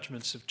the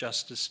judgments of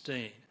Justice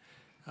Dean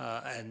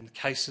and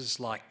cases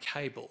like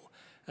Cable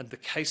and the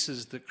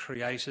cases that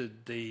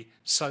created the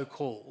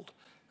so-called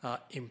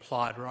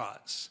implied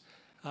rights,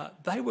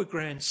 they were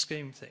grand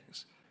scheme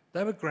things.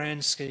 They were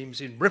grand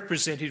schemes in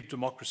representative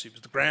democracy. It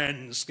was the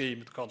grand scheme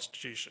of the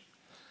Constitution.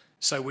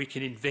 So we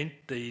can invent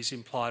these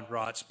implied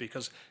rights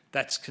because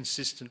that's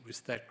consistent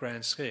with that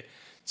grand scheme.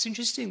 It's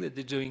interesting that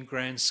they're doing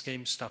grand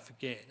scheme stuff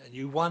again. And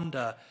you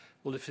wonder,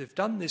 well, if they've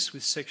done this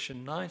with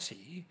Section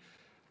 90,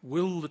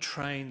 will the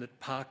train that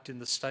parked in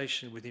the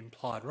station with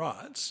implied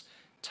rights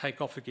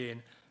take off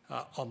again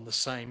on the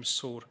same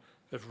sort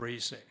of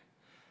reasoning?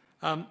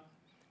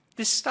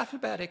 This stuff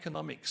about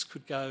economics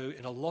could go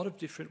in a lot of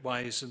different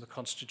ways in the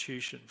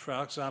Constitution. For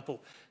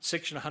example,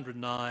 Section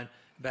 109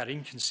 about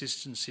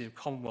inconsistency of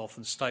Commonwealth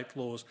and state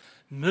laws.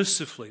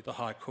 Mercifully, the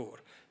High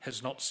Court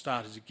has not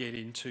started to get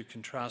into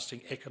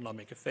contrasting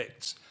economic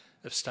effects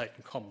of state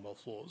and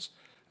Commonwealth laws.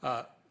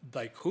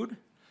 They could.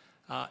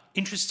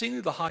 Interestingly,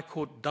 the High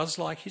Court does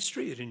like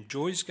history. It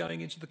enjoys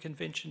going into the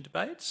convention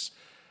debates.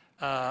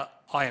 I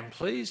am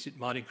pleased. It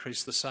might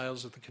increase the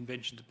sales of the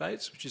convention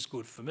debates, which is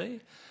good for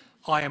me.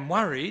 I am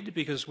worried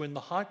because when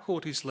the High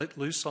Court is let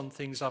loose on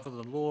things other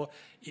than law,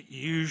 it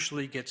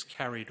usually gets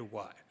carried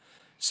away.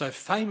 So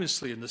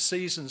famously in the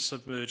Seasons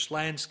Submerged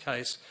Lands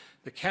case,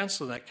 the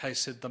counsel in that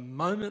case said the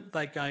moment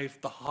they gave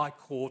the High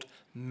Court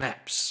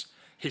maps,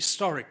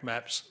 historic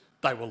maps,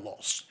 they were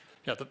lost.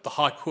 That the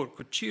High Court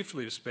could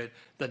cheerfully have spent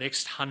the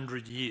next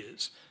 100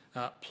 years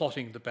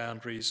plotting the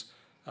boundaries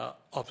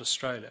of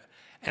Australia.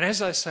 And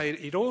as I say,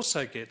 it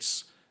also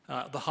gets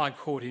the High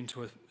Court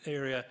into an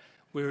area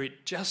where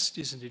it just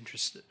isn't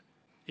interested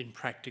in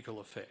practical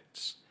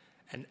effects.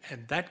 And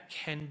that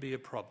can be a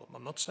problem.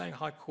 I'm not saying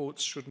High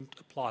Courts shouldn't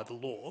apply the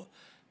law,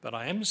 but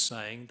I am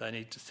saying they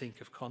need to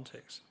think of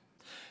context.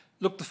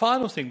 Look, the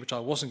final thing, which I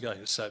wasn't going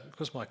to say, but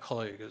because my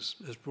colleague has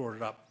brought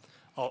it up,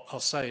 I'll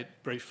say it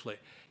briefly.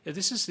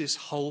 This is this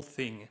whole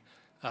thing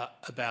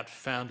about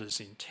founders'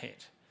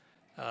 intent,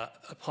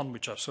 upon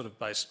which I've sort of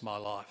based my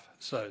life.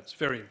 So it's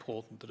very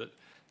important that it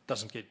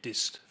doesn't get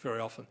dissed very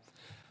often.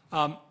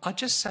 I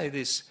just say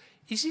this.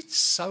 Is it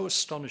so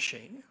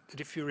astonishing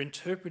that if you're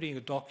interpreting a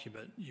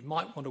document, you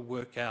might want to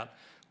work out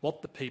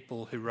what the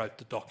people who wrote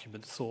the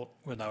document thought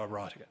when they were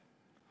writing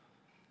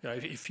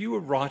it? If you were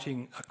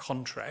writing a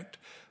contract,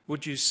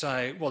 would you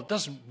say, well, it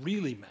doesn't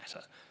really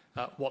matter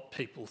what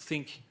people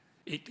think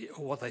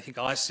or what they think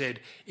I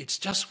said, it's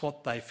just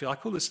what they feel. I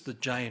call this the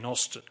Jane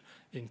Austen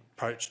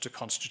approach to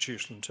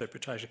constitutional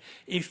interpretation.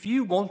 If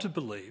you want to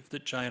believe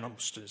that Jane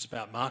Austen is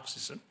about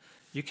Marxism,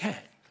 you can,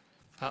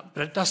 but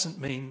it doesn't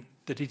mean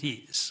that it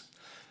is.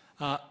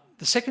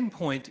 The second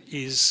point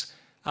is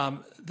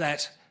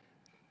that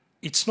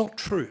it's not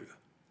true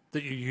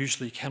that you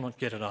usually cannot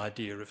get an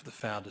idea of the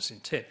founder's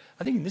intent.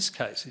 I think in this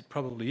case it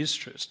probably is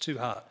true. It's too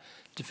hard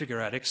to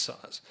figure out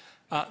excise.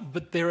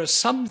 But there are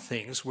some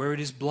things where it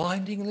is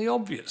blindingly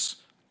obvious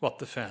what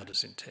the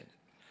founders intended.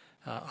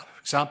 For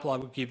example I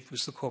would give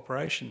was the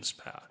corporation's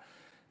power.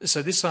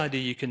 So this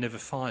idea you can never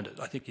find it,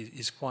 I think,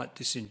 is quite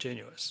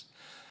disingenuous.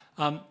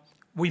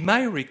 We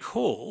may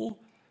recall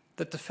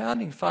that the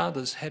founding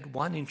fathers had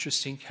one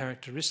interesting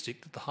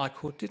characteristic that the High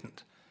Court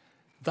didn't.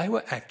 They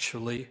were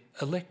actually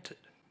elected.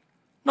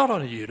 Not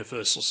on a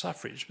universal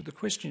suffrage, but the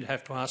question you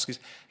have to ask is,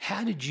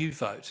 how did you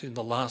vote in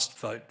the last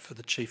vote for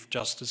the Chief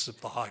Justice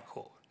of the High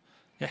Court?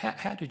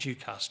 How did you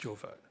cast your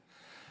vote?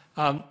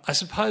 I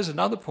suppose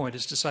another point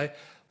is to say,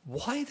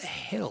 why the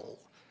hell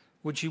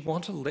would you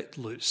want to let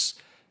loose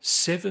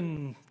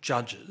 7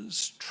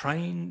 judges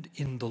trained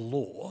in the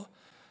law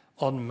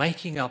on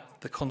making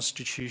up the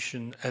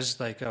Constitution as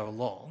they go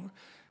along,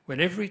 when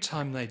every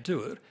time they do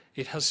it,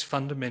 it has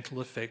fundamental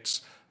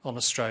effects on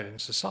Australian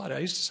society? I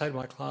used to say to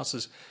my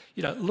classes,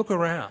 look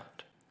around,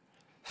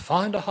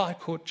 find a High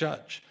Court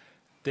judge.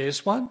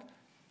 There's one,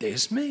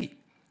 there's me.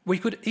 We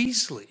could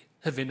easily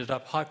have ended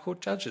up High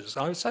Court judges.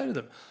 I would say to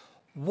them,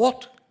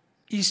 what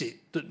is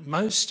it that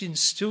most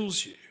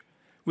instills you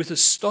with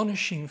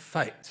astonishing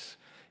faith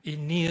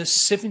in near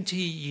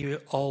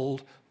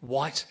 70-year-old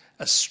white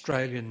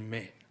Australian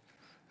men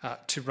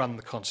to run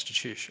the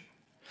Constitution?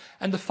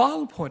 And the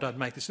final point I'd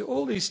make is that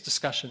all these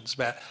discussions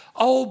about,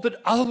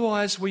 but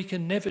otherwise we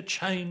can never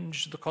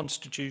change the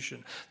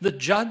Constitution. The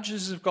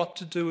judges have got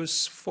to do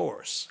us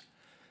for us.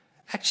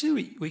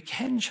 Actually, we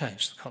can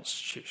change the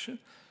Constitution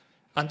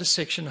under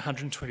Section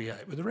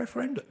 128 with a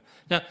referendum.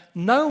 Now,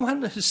 no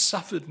one has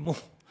suffered more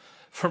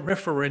from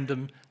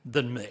referendum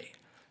than me.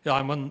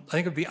 I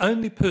think I'm the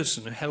only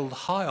person who held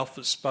high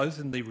office both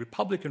in the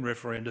Republican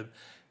referendum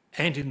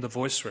and in the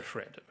Voice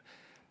referendum.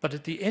 But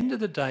at the end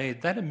of the day,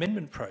 that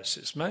amendment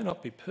process may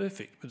not be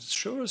perfect, but it's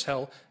sure as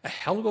hell a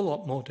hell of a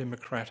lot more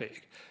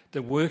democratic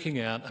than working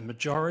out a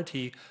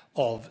majority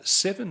of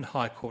 7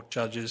 High Court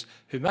judges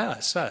who, may I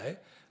say,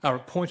 are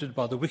appointed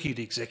by the wicked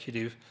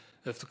executive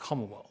of the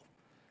Commonwealth.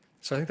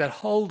 So I think that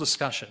whole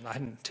discussion, I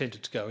hadn't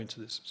intended to go into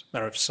this, it's a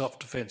matter of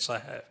self-defence I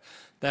have,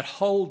 that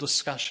whole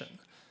discussion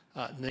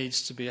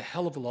needs to be a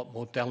hell of a lot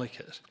more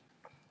delicate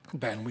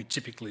than we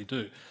typically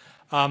do.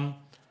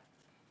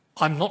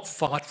 I'm not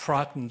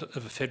frightened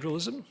of a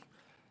federalism.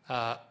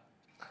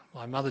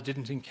 My mother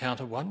didn't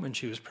encounter one when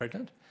she was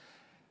pregnant.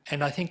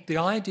 And I think the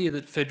idea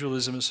that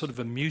federalism is sort of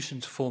a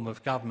mutant form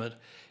of government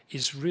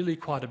is really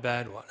quite a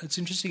bad one. It's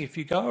interesting, if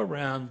you go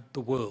around the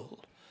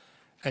world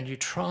and you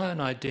try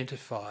and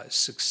identify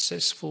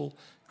successful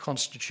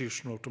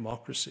constitutional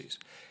democracies,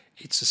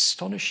 it's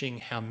astonishing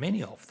how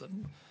many of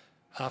them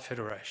are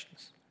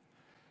federations.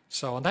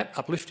 So on that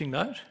uplifting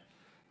note,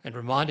 and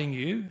reminding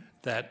you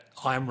that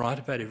I am right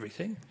about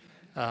everything,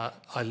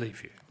 I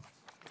leave you.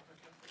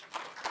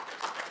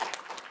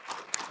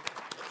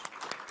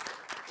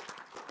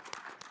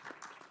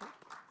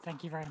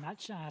 Thank you very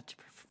much to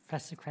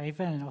Professor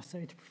Craven and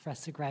also to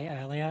Professor Gray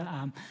earlier.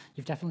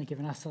 You've definitely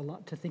given us a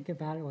lot to think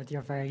about with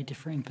your very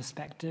differing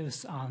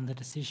perspectives on the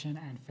decision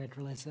and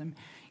federalism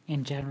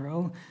in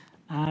general.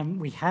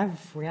 We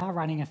are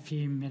running a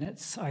few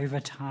minutes over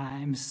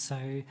time,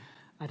 so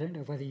I don't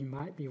know whether you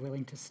might be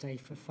willing to stay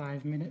for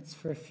 5 minutes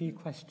for a few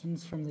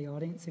questions from the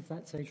audience, if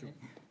that's okay. Sure.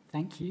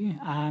 Thank you.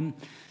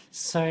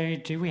 So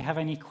do we have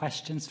any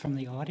questions from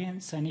the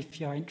audience? And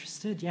if you're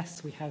interested,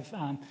 yes, we have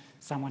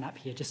someone up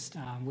here. Just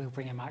we'll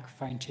bring a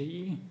microphone to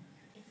you.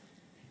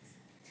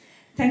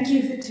 Thank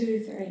you for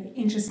two very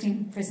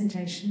interesting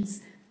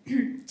presentations.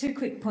 Two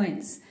quick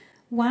points.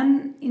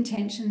 One,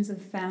 intentions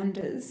of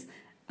founders.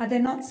 Are there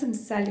not some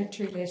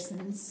salutary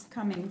lessons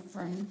coming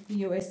from the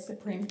US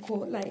Supreme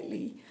Court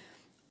lately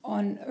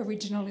on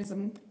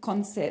originalism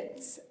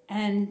concepts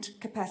and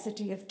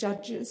capacity of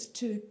judges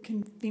to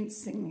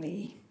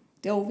convincingly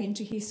delve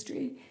into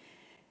history?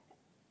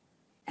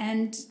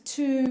 And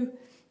two,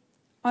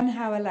 on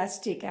how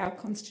elastic our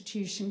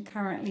constitution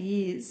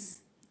currently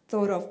is,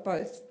 thought of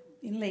both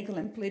in legal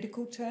and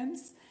political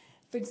terms.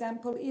 For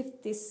example,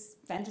 if this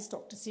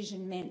Vanderstock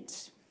decision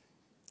meant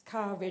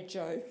car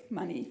rego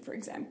money, for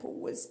example,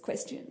 was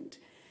questioned,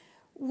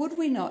 would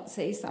we not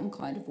see some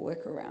kind of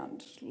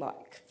workaround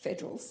like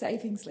federal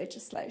savings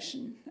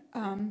legislation?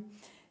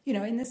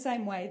 In the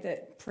same way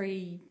that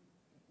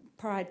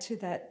prior to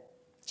that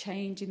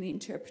change in the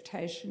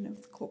interpretation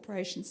of the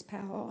corporation's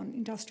power on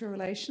industrial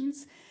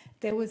relations,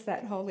 there was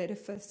that whole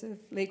edifice of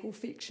legal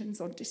fictions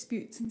on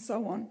disputes and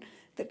so on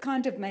that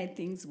kind of made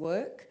things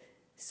work.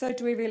 So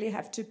do we really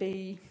have to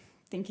be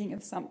thinking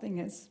of something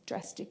as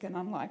drastic and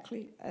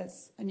unlikely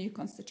as a new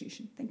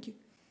constitution? Thank you.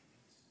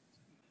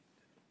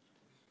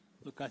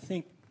 Look, I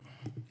think...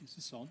 Is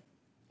this on?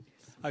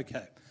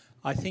 Okay.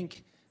 I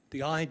think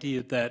the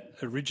idea that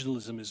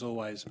originalism is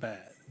always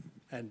bad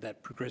and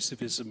that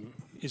progressivism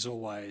is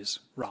always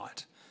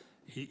right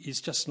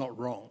is just not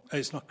wrong.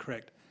 It's not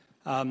correct.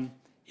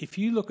 If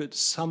you look at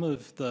some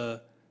of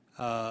the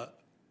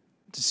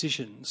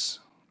decisions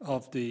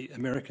of the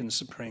American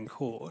Supreme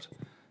Court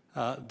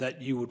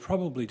that you would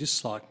probably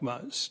dislike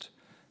most,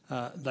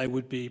 they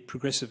would be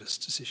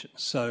progressivist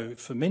decisions. So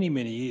for many,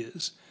 many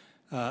years,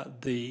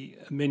 the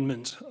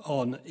amendment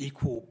on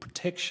equal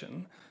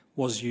protection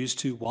was used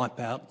to wipe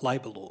out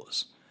labour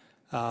laws,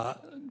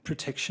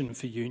 protection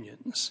for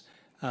unions.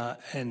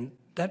 And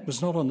that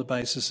was not on the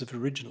basis of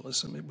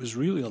originalism. It was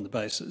really on the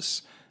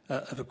basis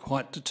of a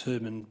quite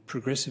determined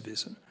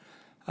progressivism.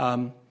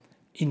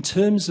 In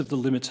terms of the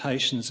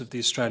limitations of the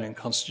Australian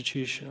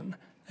Constitution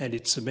and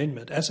its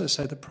amendment, as I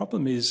say, the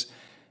problem is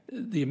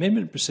the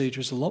amendment procedure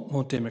is a lot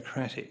more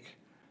democratic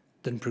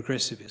than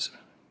progressivism.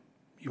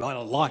 You might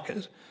not like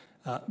it,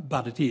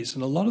 but it is.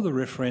 And a lot of the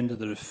referenda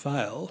that have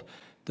failed,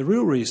 the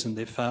real reason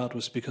they failed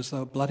was because they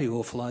were bloody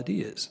awful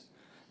ideas.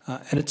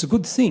 And it's a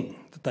good thing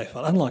that they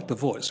failed, unlike the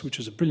Voice, which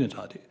was a brilliant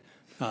idea,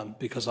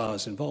 because I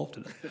was involved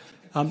in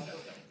it.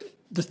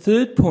 The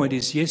third point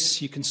is,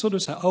 yes, you can sort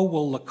of say, oh,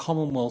 well, the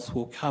Commonwealth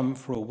will come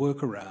for a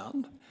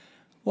workaround.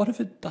 What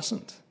if it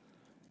doesn't?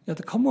 Now,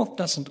 the Commonwealth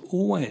doesn't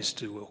always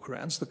do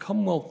workarounds. The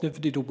Commonwealth never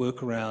did a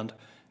workaround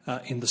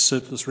in the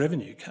surplus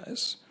revenue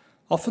case.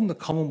 Often the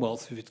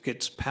Commonwealth, if it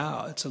gets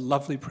power, it's a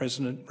lovely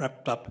president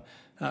wrapped up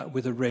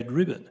with a red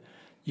ribbon.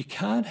 You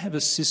can't have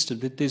a system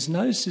there's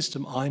no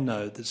system I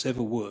know that's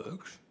ever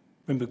worked,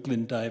 remember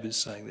Glyn Davis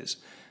saying this,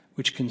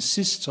 which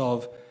consists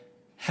of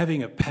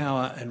having a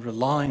power and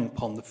relying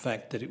upon the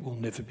fact that it will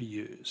never be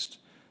used.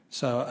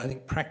 So I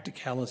think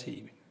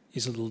practicality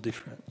is a little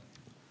different.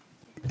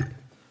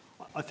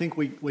 I think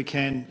we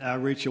can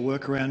reach a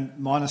workaround.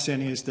 My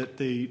understanding is that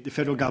the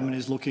federal government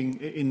is looking,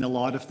 in the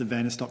light of the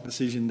Vanderstock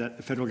decision, that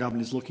the federal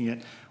government is looking at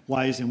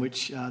ways in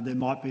which there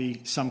might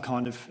be some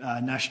kind of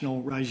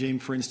national regime,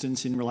 for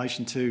instance, in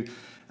relation to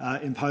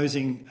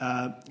imposing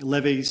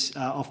levies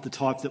of the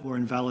type that were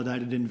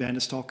invalidated in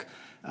Vanderstock.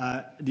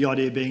 The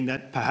idea being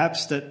that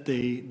perhaps that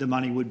the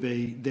money would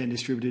be then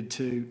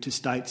distributed to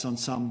states on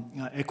some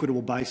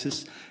equitable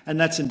basis, and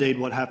that's indeed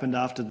what happened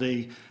after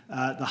the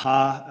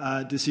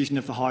Ha decision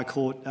of the High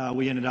Court.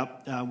 We ended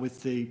up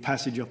with the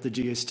passage of the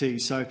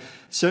GST. So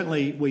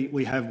certainly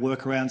we have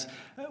workarounds.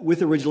 With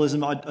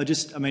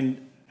originalism, I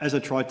mean, as I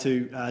tried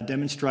to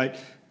demonstrate,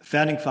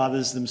 founding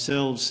fathers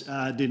themselves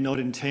did not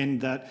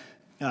intend that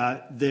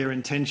their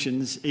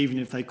intentions, even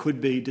if they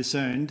could be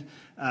discerned,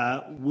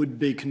 would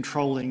be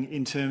controlling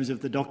in terms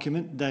of the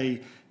document. The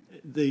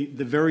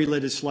very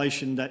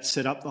legislation that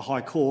set up the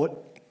High Court,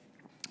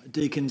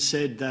 Deakin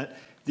said that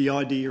the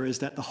idea is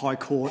that the High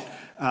Court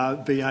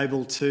be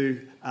able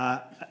to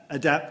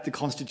adapt the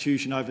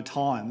Constitution over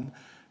time.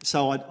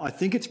 So I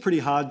think it's pretty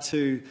hard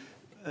to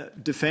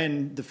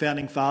defend the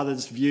Founding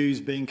Fathers'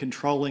 views being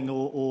controlling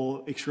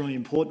or extremely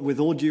important, with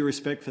all due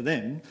respect for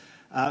them,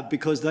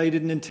 because they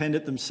didn't intend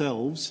it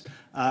themselves,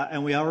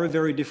 and we are a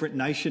very different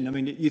nation. I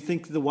mean, you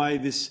think the way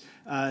this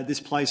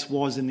place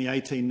was in the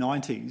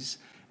 1890s,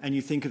 and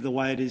you think of the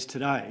way it is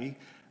today.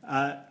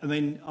 I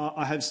mean,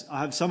 I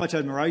have so much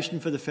admiration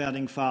for the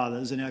Founding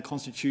Fathers and our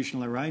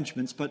constitutional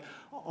arrangements, but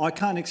I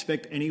can't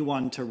expect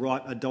anyone to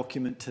write a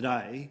document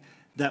today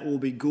that will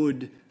be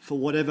good for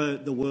whatever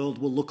the world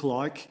will look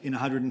like in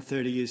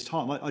 130 years'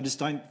 time. I just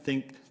don't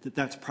think that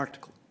that's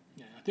practical.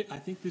 Yeah, I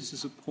think this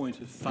is a point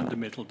of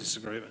fundamental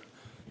disagreement.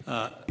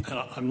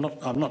 And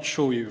I'm not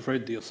sure you've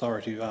read the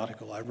authoritative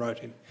article I wrote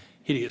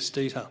hideous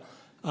detail.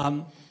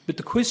 But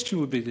the question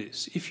would be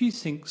this: if you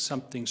think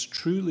something's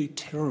truly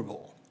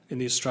terrible in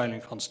the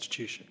Australian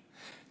Constitution,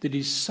 that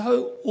is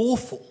so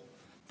awful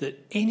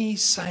that any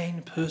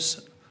sane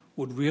person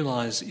would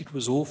realise it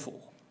was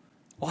awful,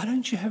 why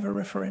don't you have a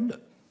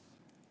referendum?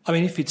 I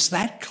mean, if it's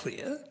that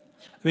clear,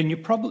 I mean, your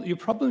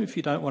problem if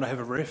you don't want to have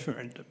a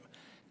referendum,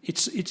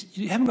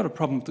 you haven't got a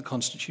problem with the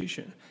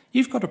Constitution.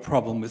 You've got a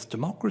problem with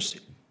democracy.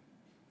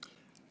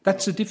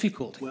 That's a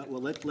difficulty.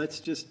 Well, let's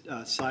just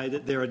say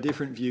that there are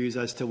different views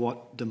as to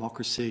what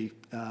democracy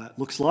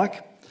looks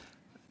like.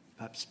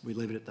 Perhaps we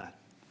leave it at that.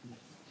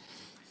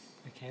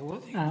 Okay,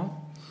 well,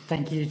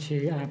 thank you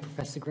to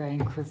Professor Gray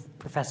and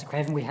Professor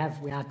Craven. We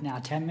are now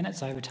 10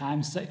 minutes over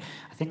time, so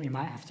I think we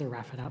might have to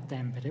wrap it up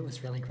then, but it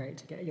was really great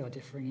to get your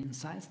differing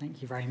insights.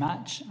 Thank you very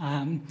much.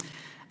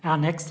 Our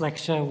next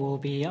lecture will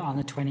be on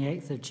the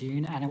 28th of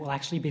June, and it will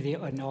actually be the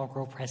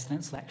inaugural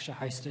President's Lecture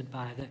hosted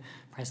by the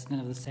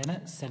President of the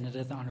Senate,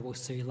 Senator the Honourable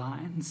Sue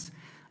Lyons.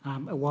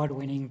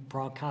 Award-winning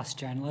broadcast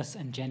journalist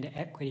and gender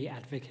equity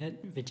advocate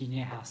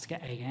Virginia Hausker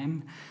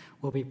AM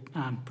will be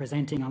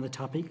presenting on the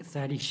topic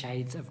 30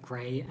 Shades of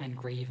Grey and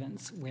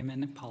Grievance,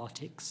 Women,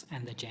 Politics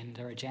and the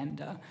Gender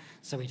Agenda.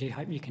 So we do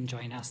hope you can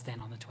join us then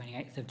on the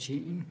 28th of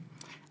June.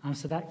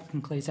 So that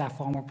concludes our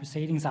formal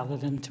proceedings, other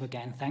than to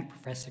again thank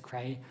Professor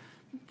Craven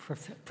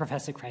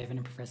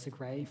and Professor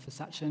Gray for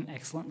such an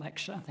excellent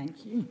lecture.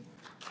 Thank you.